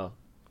 So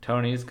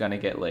Tony's gonna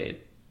get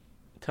laid.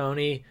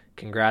 Tony,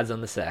 congrats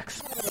on the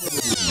sex.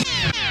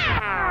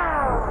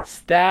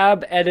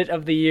 Stab edit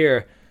of the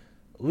year.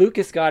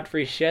 Lucas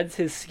Godfrey sheds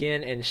his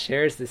skin and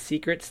shares the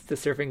secrets to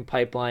surfing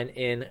pipeline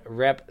in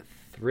Rep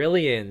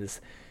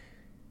Thrillions.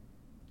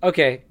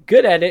 Okay,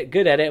 good edit,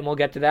 and we'll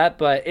get to that,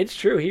 but it's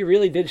true. He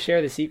really did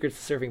share the secrets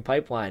to surfing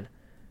pipeline.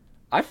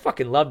 I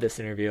fucking love this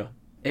interview.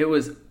 It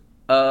was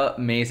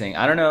amazing.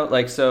 I don't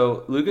know,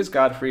 so Lucas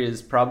Godfrey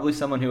is probably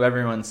someone who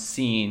everyone's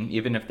seen,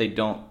 even if they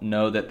don't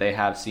know that they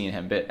have seen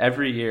him. But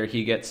every year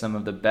he gets some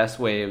of the best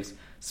waves,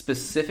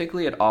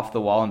 specifically at off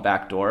the wall and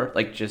backdoor,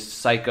 like just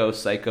psycho,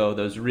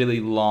 those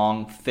really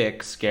long,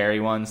 thick, scary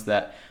ones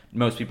that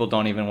most people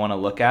don't even want to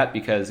look at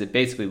because it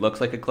basically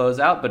looks like a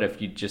closeout. But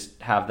if you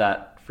just have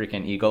that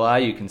freaking eagle eye,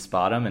 you can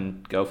spot him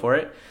and go for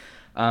it.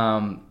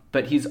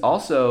 But he's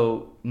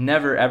also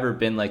never ever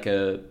been like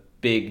a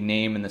big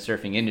name in the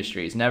surfing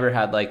industry. He's never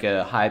had like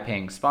a high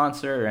paying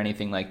sponsor or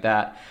anything like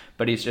that,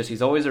 but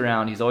he's always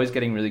around. He's always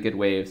getting really good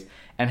waves,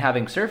 and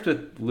having surfed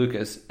with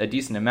Lucas a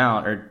decent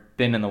amount, or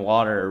been in the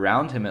water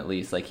around him at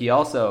least, like he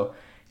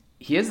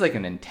is like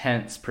an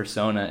intense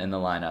persona in the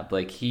lineup.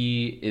 Like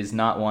he is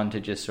not one to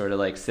just sort of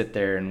like sit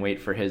there and wait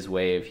for his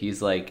wave.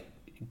 He's like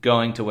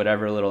going to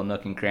whatever little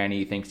nook and cranny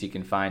he thinks he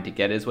can find to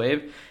get his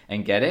wave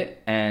and get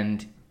it.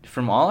 And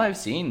from all I've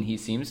seen, he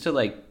seems to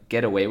like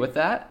get away with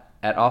that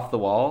at off the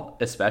wall,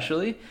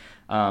 especially.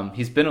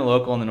 He's been a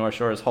local in the North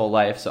Shore his whole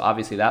life, so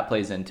obviously that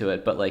plays into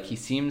it. But like he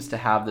seems to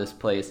have this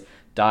place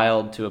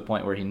dialed to a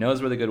point where he knows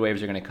where the good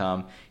waves are going to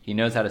come. He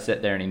knows how to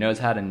sit there, and he knows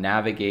how to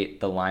navigate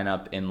the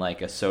lineup in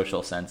like a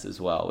social sense as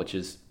well, which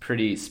is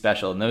pretty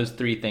special. And those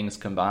three things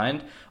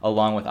combined,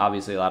 along with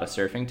obviously a lot of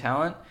surfing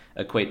talent,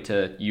 equate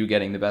to you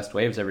getting the best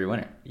waves every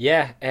winter.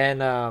 Yeah,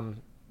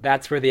 and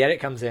that's where the edit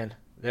comes in.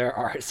 There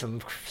are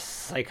some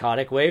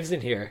psychotic waves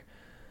in here.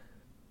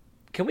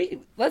 Can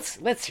we let's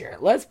hear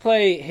it. Let's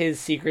play his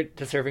secret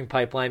to surfing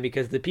pipeline,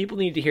 because the people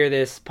need to hear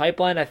this.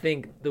 Pipeline, I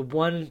think the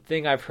one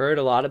thing I've heard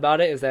a lot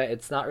about it is that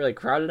it's not really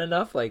crowded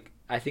enough. Like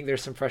I think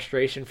there's some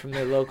frustration from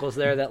the locals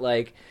there that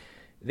like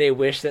they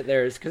wish that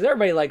there's, because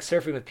everybody likes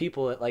surfing with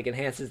people. It like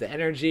enhances the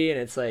energy and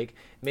it's like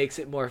makes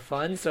it more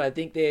fun. So I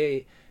think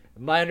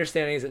my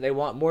understanding is that they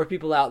want more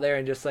people out there,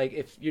 and just like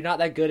if you're not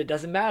that good, it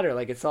doesn't matter.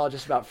 Like it's all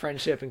just about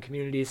friendship and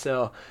community.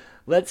 So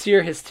let's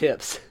hear his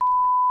tips.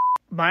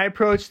 My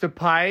approach to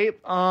pipe,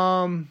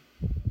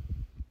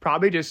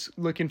 probably just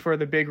looking for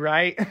the big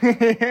right.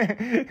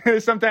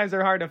 Sometimes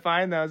they're hard to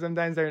find though.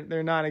 Sometimes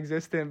they're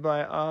non-existent,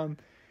 but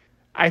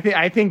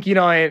I think you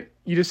know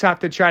you just have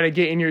to try to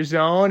get in your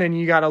zone, and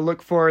you got to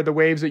look for the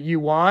waves that you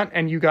want,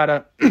 and you got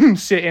to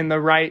sit in the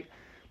right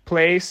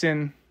place.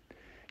 And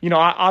you know,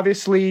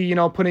 obviously, you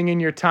know, putting in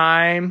your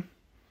time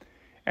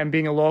and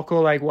being a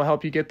local like will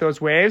help you get those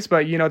waves.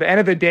 But you know, at the end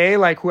of the day,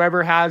 like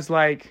whoever has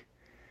like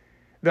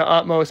the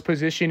utmost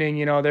positioning,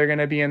 you know, they're going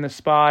to be in the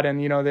spot.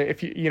 And you know,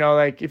 if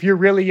you're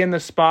really in the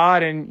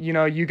spot and you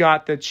know you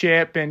got the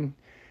chip and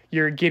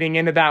you're getting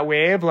into that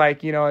wave,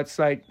 like, you know, it's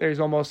like there's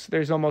almost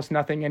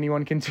nothing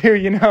anyone can do,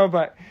 you know.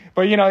 But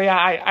you know, yeah,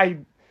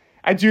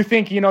 I do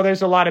think, you know,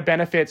 there's a lot of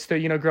benefits to,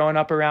 you know, growing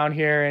up around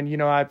here. And you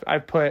know,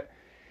 I've put,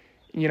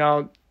 you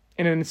know,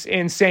 an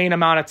insane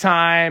amount of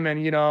time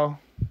and, you know,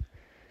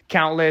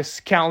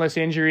 countless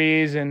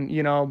injuries and,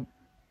 you know,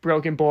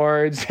 broken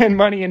boards and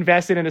money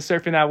invested into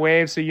surfing that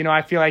wave. So, you know,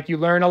 I feel like you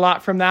learn a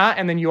lot from that,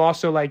 and then you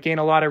also like gain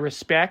a lot of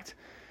respect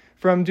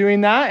from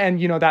doing that. And,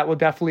 you know, that will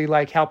definitely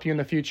like help you in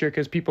the future,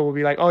 because people will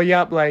be like, oh,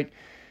 yep, like,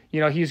 you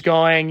know, he's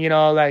going, you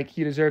know, like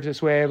he deserves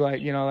this wave,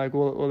 like, you know, like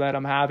we'll let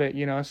him have it,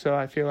 you know. So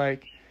I feel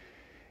like,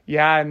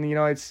 yeah, and you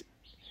know, it's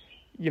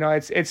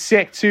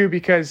sick too,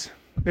 because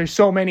there's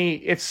so many.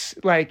 It's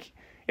like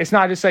it's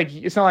not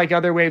like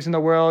other waves in the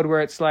world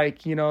where it's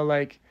like,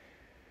 like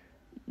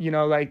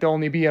there'll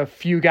only be a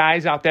few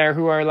guys out there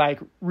who are like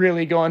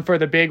really going for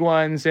the big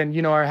ones and,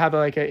 you know, or have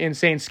like an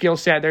insane skill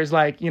set. There's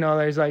like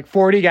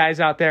 40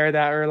 guys out there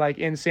that are like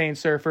insane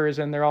surfers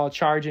and they're all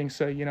charging.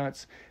 So, you know,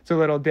 it's a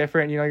little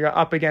different. You know, you're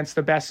up against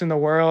the best in the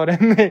world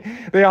and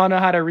they all know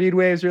how to read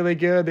waves really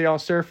good. They all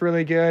surf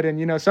really good. And,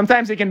 you know,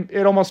 sometimes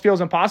it almost feels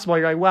impossible.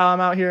 You're like, well,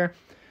 I'm out here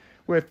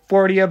with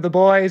 40 of the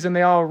boys and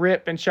they all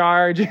rip and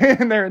charge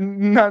and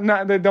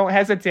they don't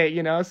hesitate,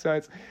 you know.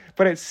 So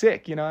it's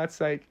sick, you know. It's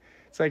like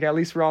at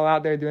least we're all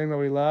out there doing what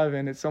we love,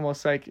 and it's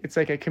almost like it's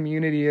like a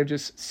community of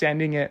just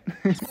sending it.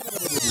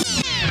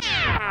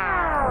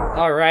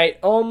 All right,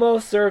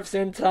 almost surfs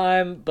in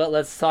time, but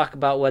let's talk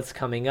about what's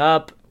coming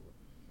up.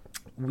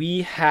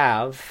 We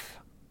have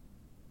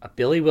a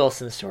Billy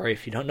Wilson story.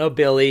 If you don't know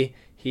Billy,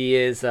 he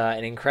is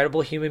an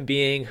incredible human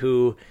being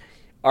who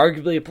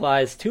arguably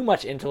applies too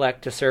much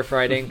intellect to surf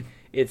riding.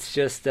 It's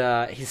just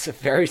he's a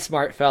very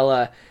smart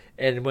fella,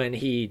 and when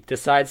he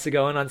decides to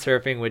go in on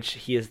surfing, which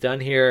he has done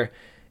here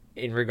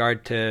in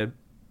regard to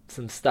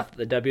some stuff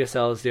that the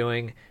WSL is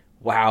doing,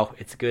 wow,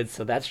 it's good.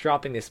 So that's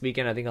dropping this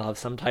weekend. I think I'll have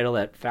some title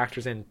that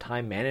factors in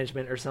time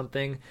management or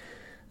something.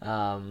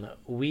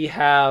 We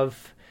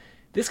have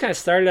this kind of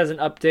started as an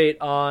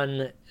update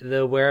on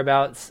the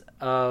whereabouts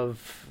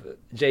of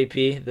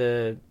JP,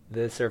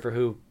 the surfer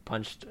who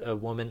punched a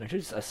woman, or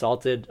just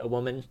assaulted a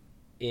woman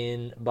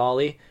in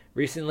Bali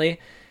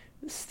recently.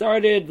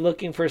 Started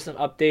looking for some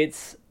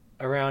updates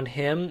around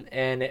him,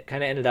 and it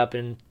kind of ended up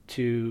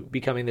into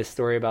becoming this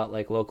story about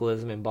like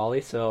localism in Bali.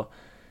 So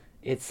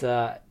it's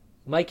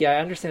Mikey,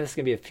 I understand this is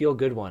gonna be a feel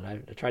good one. I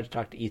tried to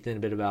talk to Ethan a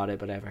bit about it,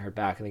 but I haven't heard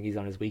back. I think he's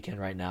on his weekend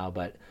right now,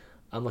 but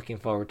I'm looking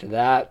forward to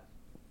that.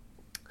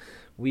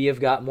 We have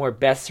got more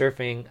best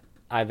surfing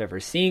I've ever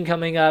seen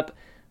coming up.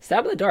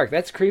 Stab in the Dark,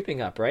 that's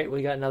creeping up, right?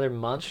 We got another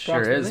month.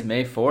 Sure is.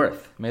 May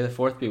 4th. May the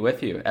 4th be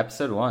with you.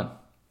 Episode 1.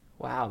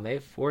 Wow, May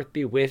 4th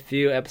be with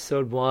you,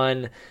 episode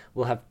 1.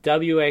 We'll have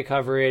WA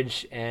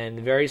coverage, and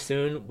very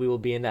soon we will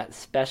be in that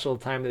special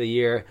time of the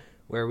year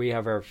where we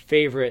have our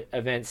favorite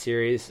event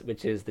series,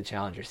 which is the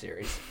Challenger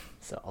Series.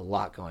 So a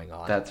lot going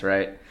on. That's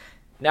right.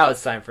 Now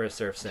it's time for a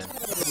surf sim.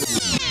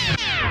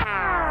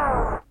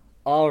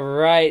 All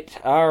right.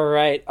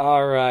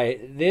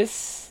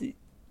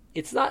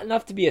 It's not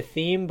enough to be a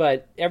theme,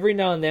 but every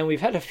now and then we've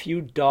had a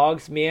few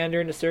dogs meander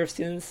into surf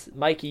sins.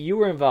 Mikey, you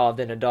were involved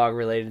in a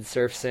dog-related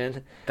surf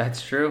sin.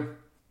 That's true.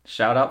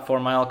 Shout out 4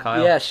 Mile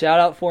Kyle. Yeah, shout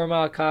out 4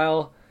 Mile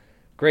Kyle.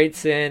 Great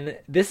sin.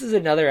 This is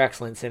another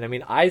excellent sin. I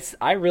mean, I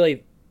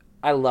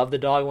love the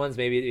dog ones.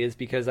 Maybe it is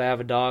because I have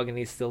a dog and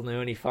he's still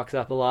new and he fucks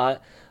up a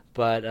lot.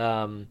 But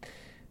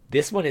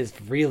this one is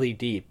really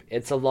deep.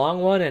 It's a long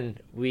one, and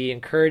we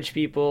encourage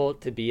people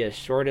to be as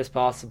short as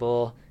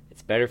possible.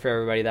 It's better for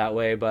everybody that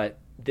way, but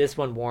this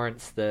one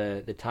warrants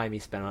the time you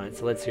spent on it,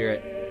 so let's hear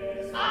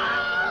it.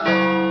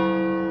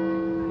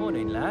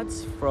 Morning,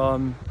 lads,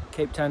 from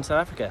Cape Town,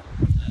 South Africa.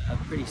 A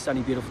pretty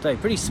sunny, beautiful day.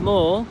 Pretty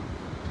small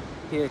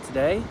here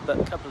today, but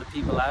a couple of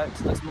people out.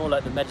 Looks more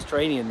like the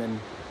Mediterranean than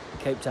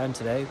Cape Town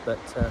today, but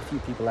a few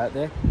people out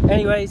there.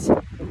 Anyways,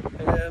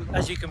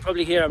 as you can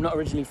probably hear, I'm not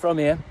originally from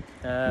here,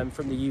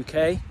 from the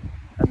UK.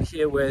 I'm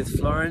here with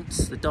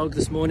Florence, the dog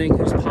this morning,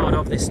 who's part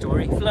of this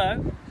story.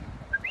 Flo,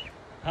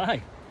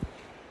 hi.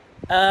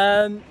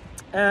 And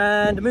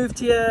I moved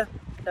here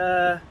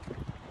about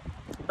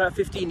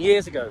 15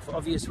 years ago for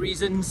obvious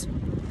reasons.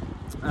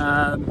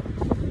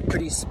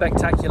 Pretty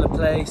spectacular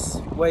place,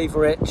 wave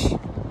rich,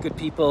 good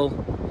people.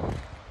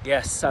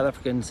 Yes, South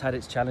Africa's had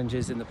its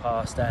challenges in the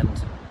past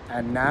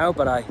and now,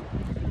 but I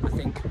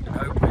think and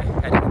hope we're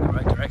heading in the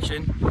right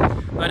direction.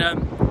 But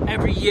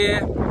every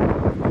year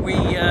we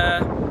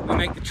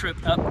make the trip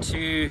up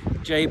to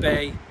J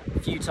Bay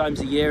few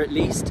times a year at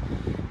least.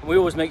 And we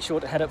always make sure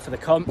to head up for the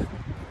comp.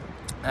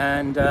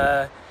 And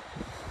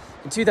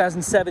in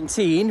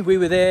 2017, we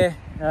were there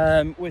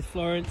with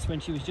Florence when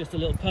she was just a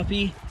little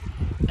puppy.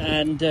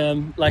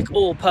 And like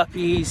all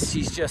puppies,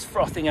 she's just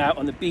frothing out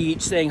on the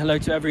beach, saying hello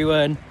to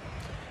everyone,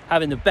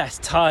 having the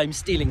best time,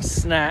 stealing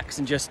snacks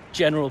and just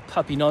general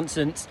puppy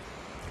nonsense.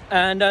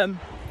 And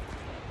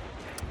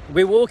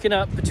we're walking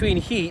up between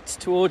heats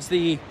towards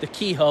the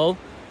keyhole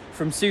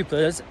from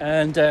Supers,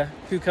 and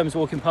who comes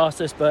walking past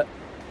us but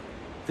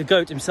the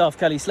goat himself,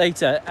 Kelly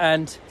Slater.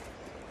 And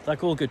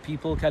like all good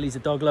people, Kelly's a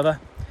dog lover,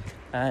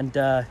 and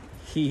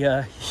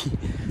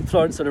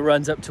Florence sort of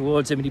runs up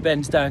towards him and he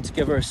bends down to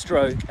give her a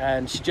stroke,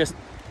 and she just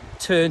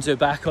turns her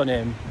back on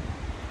him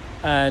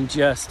and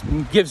just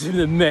gives him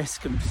the miss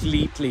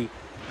completely.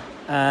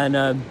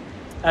 And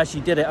as she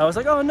did it, I was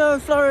like, oh no,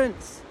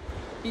 Florence,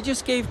 you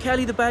just gave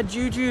Kelly the bad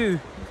juju.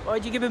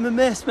 Why'd you give him a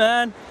miss,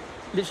 man?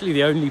 Literally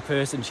the only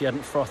person she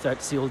hadn't frothed out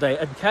to see all day.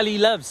 And Kelly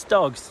loves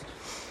dogs.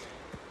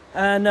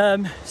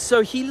 And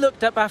so he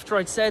looked up after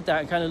I'd said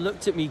that and kind of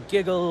looked at me,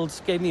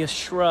 giggled, gave me a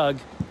shrug.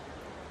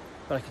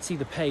 But I could see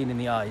the pain in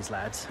the eyes,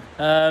 lads.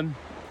 And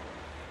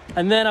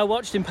then I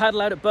watched him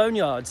paddle out at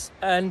Boneyards.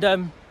 And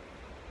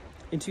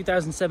in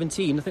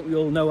 2017, I think we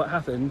all know what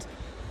happened.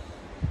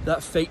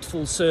 That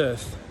fateful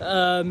surf.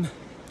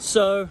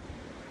 So,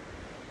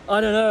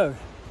 I don't know.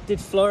 Did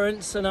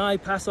Florence and I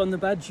pass on the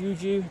bad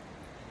juju?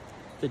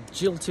 The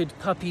jilted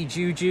puppy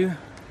juju?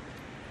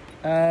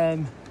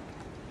 And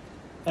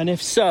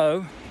if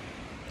so,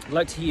 I'd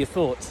like to hear your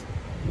thoughts.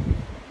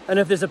 And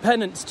if there's a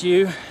penance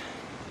due,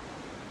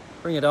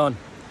 bring it on.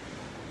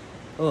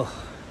 Oh.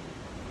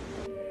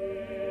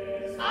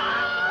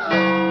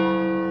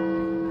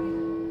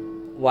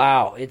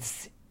 Wow,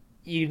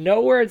 you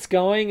know where it's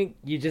going,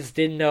 you just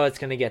didn't know it's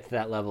going to get to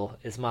that level,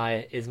 is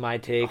my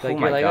take. Like,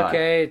 you're like, God.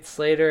 Okay, it's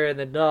Slater and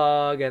the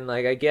dog, and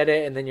like, I get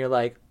it, and then you're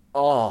like,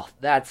 oh,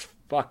 that's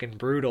fucking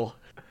brutal.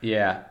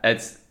 Yeah,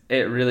 it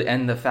really,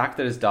 and the fact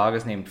that his dog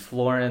is named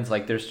Florence,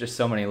 like, there's just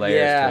so many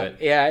layers to it.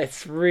 Yeah,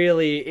 it's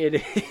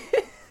really,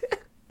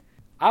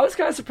 I was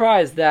kind of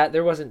surprised that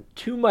there wasn't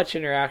too much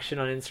interaction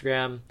on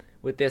Instagram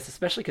with this,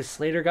 especially because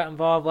Slater got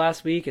involved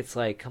last week. It's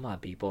like, come on,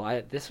 people.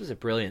 This was a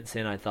brilliant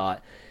sin, I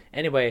thought.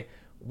 Anyway,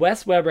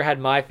 Wes Weber had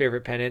my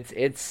favorite penance.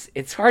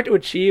 It's hard to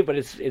achieve, but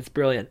it's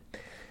brilliant.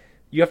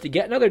 You have to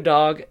get another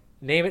dog,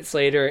 name it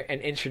Slater,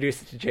 and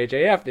introduce it to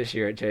JJF this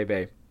year at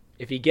J-Bay.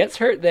 If he gets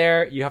hurt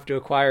there, you have to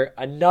acquire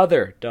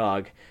another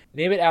dog,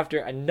 name it after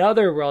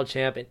another world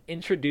champ, and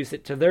introduce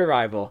it to their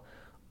rival.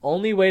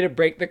 Only way to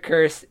break the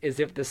curse is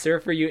if the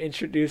surfer you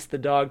introduce the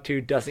dog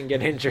to doesn't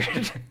get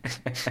injured.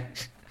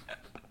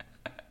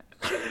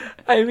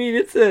 I mean,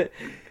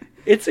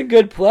 it's a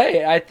good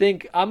play. I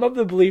think I'm of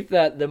the belief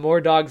that the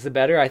more dogs, the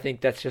better. I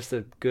think that's just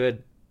a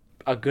good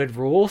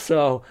rule.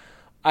 So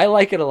I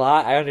like it a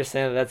lot. I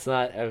understand that that's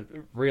not a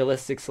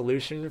realistic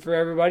solution for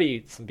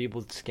everybody. Some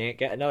people just can't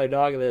get another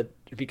dog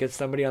because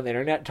somebody on the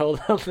internet told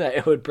them that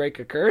it would break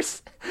a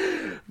curse.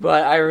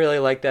 But I really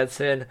like that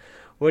sin.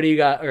 What do you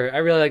got? Or I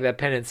really like that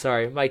penance.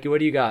 Sorry, Mikey. What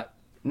do you got?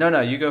 No,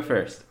 you go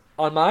first.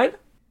 On mine?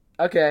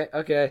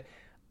 Okay.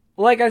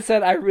 Like I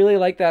said, I really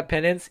like that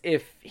penance.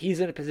 If he's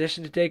in a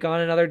position to take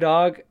on another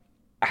dog,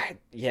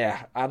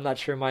 I'm not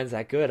sure mine's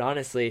that good,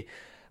 honestly.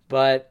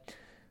 But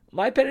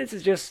my penance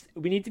is just,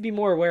 we need to be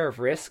more aware of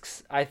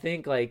risks. I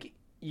think, like,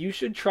 you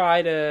should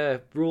try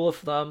to, rule of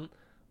thumb,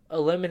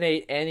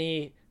 eliminate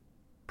any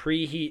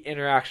preheat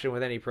interaction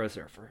with any pro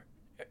surfer.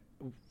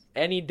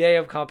 Any day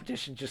of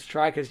competition, just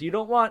try, because you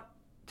don't want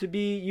to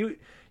be, you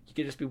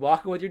could just be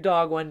walking with your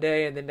dog one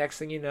day, and the next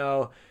thing you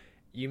know,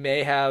 you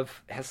may has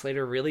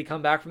Slater really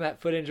come back from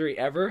that foot injury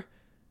ever?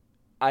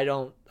 I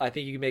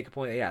think you can make a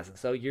point that he hasn't.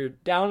 So you're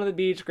down on the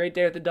beach, great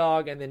day with the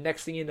dog, and the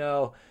next thing you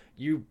know,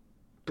 you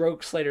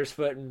broke Slater's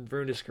foot and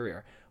ruined his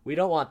career. We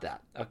don't want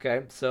that,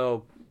 okay?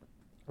 So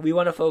we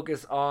want to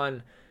focus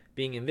on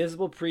being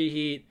invisible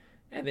preheat,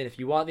 and then if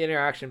you want the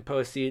interaction,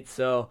 post-heat.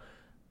 So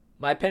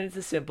my penance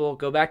is simple.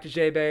 Go back to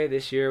J-Bay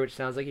this year, which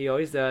sounds like he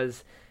always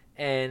does,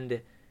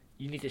 and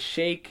you need to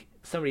shake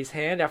somebody's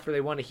hand after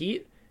they want to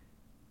heat,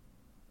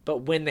 but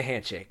win the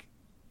handshake.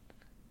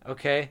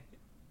 Okay?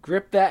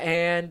 Grip that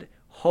hand,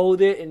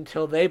 hold it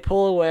until they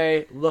pull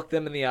away, look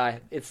them in the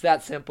eye. It's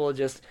that simple.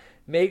 Just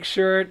make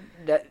sure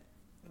that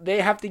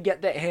they have to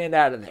get that hand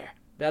out of there.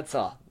 That's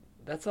all.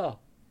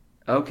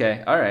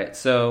 Okay, all right.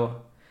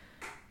 So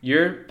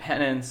your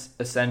penance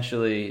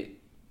essentially,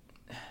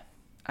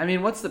 I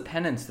mean, what's the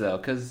penance though?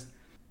 Because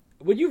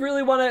would you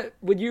really want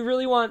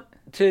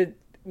to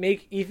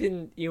make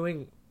Ethan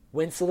Ewing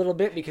wince a little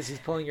bit because he's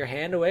pulling your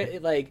hand away?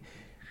 Like,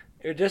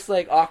 or just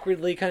like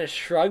awkwardly kind of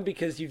shrug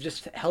because you've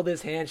just held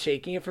his hand,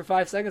 shaking it for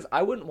 5 seconds?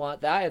 I wouldn't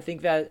want that. I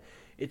think that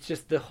it's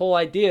just, the whole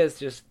idea is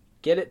just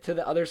get it to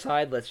the other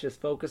side. Let's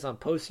just focus on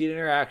post-heat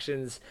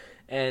interactions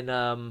and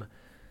I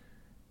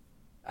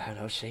don't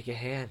know, shake a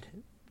hand.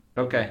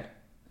 Okay.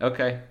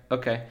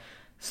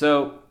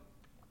 So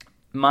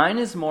mine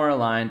is more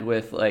aligned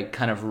with like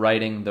kind of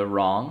righting the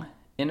wrong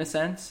in a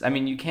sense. I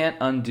mean, you can't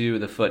undo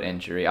the foot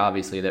injury,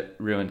 obviously, that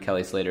ruined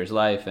Kelly Slater's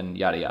life and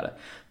yada yada.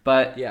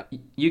 But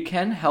you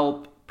can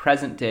help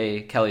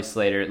present-day Kelly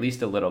Slater at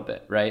least a little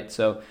bit, right?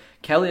 So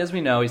Kelly, as we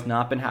know, he's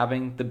not been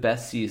having the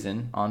best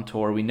season on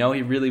tour. We know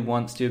he really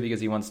wants to because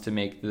he wants to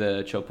make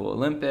the Chopo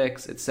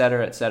Olympics,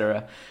 etc.,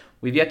 etc.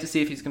 We've yet to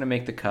see if he's going to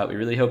make the cut. We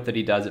really hope that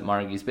he does at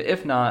Margie's. But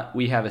if not,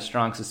 we have a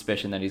strong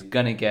suspicion that he's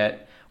going to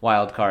get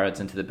wild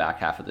cards into the back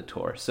half of the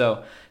tour.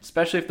 So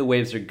especially if the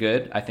waves are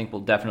good, I think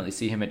we'll definitely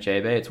see him at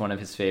J-Bay. It's one of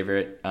his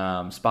favorite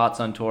spots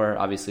on tour.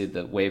 Obviously,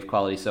 the wave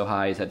quality is so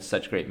high. He's had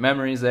such great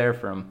memories there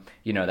from,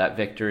 that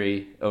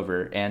victory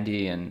over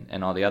Andy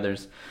and all the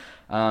others.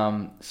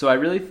 So I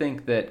really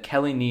think that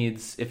Kelly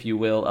needs, if you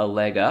will, a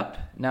leg up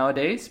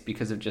nowadays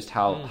because of just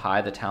how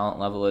high the talent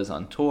level is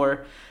on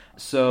tour.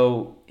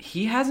 So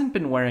he hasn't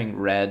been wearing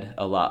red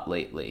a lot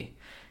lately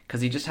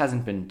because he just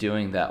hasn't been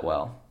doing that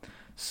well.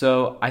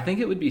 So I think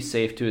it would be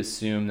safe to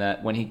assume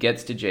that when he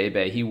gets to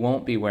J-Bay, he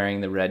won't be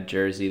wearing the red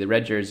jersey. The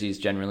red jersey is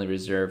generally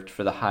reserved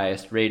for the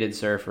highest rated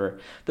surfer,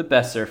 the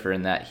best surfer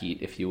in that heat,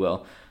 if you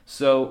will.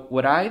 So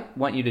what I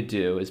want you to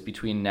do is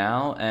between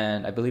now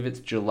and I believe it's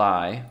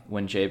July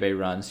when J-Bay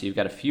runs, so you've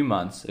got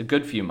a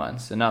good few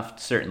months, enough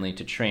certainly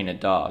to train a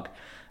dog.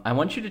 I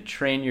want you to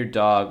train your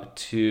dog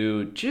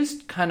to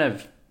just kind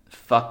of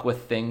fuck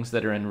with things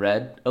that are in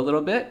red a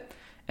little bit.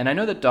 And I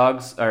know that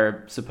dogs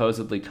are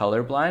supposedly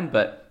colorblind,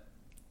 but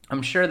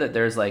I'm sure that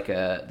there's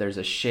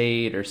a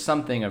shade or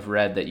something of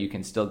red that you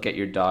can still get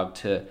your dog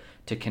to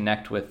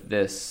connect with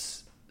this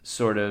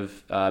sort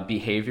of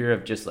behavior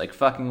of just like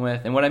fucking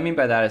with. And what I mean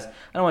by that is I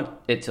don't want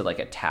it to like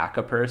attack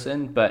a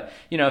person, but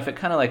if it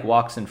kind of like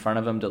walks in front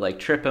of him to like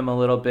trip him a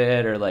little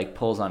bit or like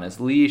pulls on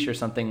his leash or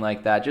something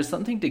like that, just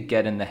something to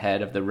get in the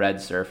head of the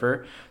red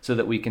surfer so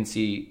that we can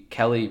see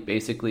Kelly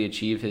basically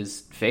achieve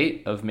his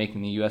fate of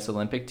making the US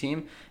Olympic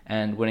team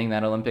and winning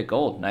that Olympic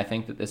gold. And I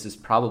think that this is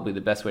probably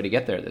the best way to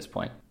get there at this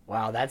point.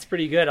 Wow, that's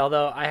pretty good.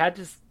 Although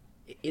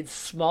it's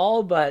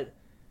small, but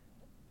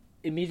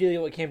immediately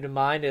what came to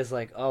mind is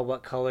like, oh,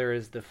 what color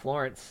is the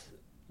Florence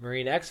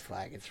Marine X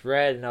flag? It's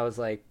red. And I was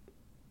like,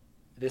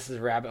 this is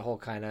rabbit hole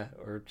kind of,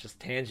 or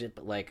just tangent,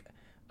 but like,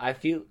 I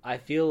feel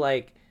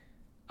like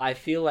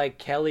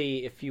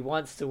Kelly, if he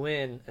wants to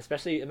win,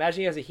 especially imagine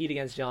he has a heat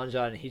against John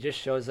and he just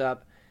shows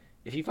up.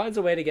 If he finds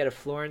a way to get a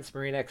Florence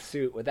Marine X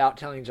suit without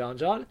telling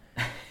John,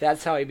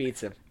 that's how he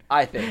beats him.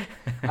 I think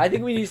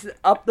we need to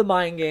up the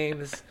mind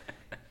games,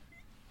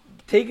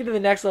 take it to the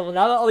next level.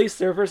 Now that all these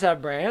surfers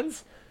have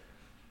brands,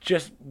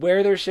 just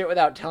wear their shit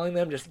without telling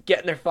them. Just get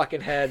in their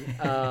fucking head.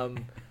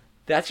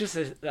 That's just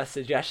a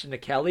suggestion to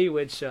Kelly,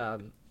 which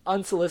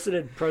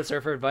unsolicited pro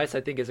surfer advice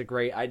I think is a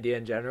great idea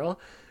in general.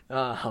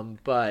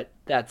 But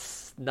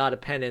that's not a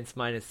penance.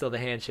 Mine is still the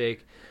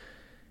handshake.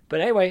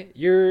 But anyway,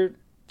 you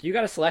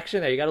got a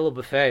selection there. You got a little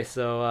buffet.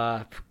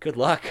 So good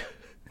luck.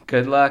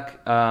 Good luck.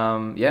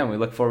 And we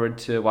look forward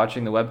to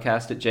watching the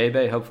webcast at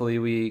J-Bay. Hopefully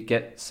we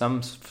get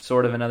some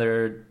sort of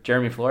another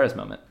Jeremy Flores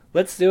moment.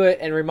 Let's do it.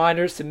 And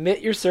reminders,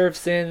 submit your surf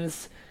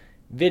sins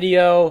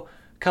video.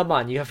 Come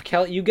on, you have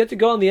Kelly. You get to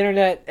go on the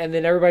internet and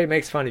then everybody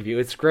makes fun of you.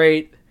 It's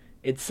great.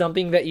 It's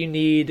something that you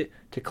need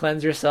to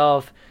cleanse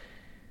yourself.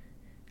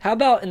 How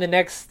about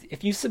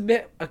if you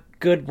submit a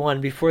good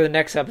one before the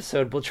next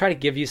episode, we'll try to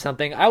give you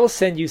something. I will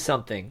send you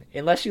something,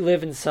 unless you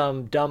live in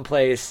some dumb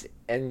place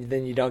and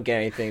then you don't get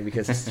anything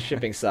because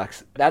shipping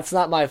sucks. That's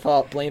not my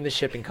fault. Blame the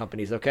shipping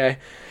companies, okay?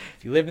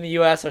 If you live in the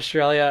US,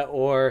 Australia,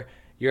 or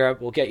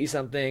Europe, we'll get you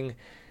something.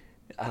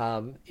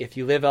 If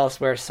you live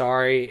elsewhere,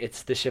 sorry,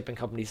 it's the shipping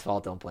company's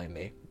fault. Don't blame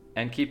me.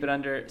 And keep it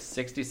under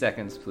 60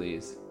 seconds,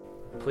 please.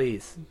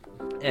 Please.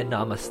 And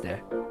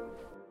namaste.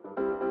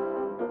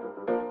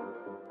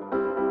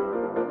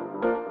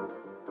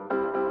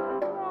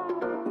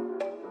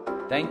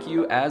 Thank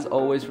you, as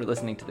always, for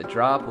listening to The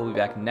Drop. We'll be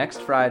back next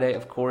Friday,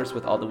 of course,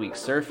 with all the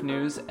week's surf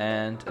news.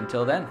 And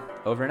until then,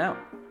 over and out.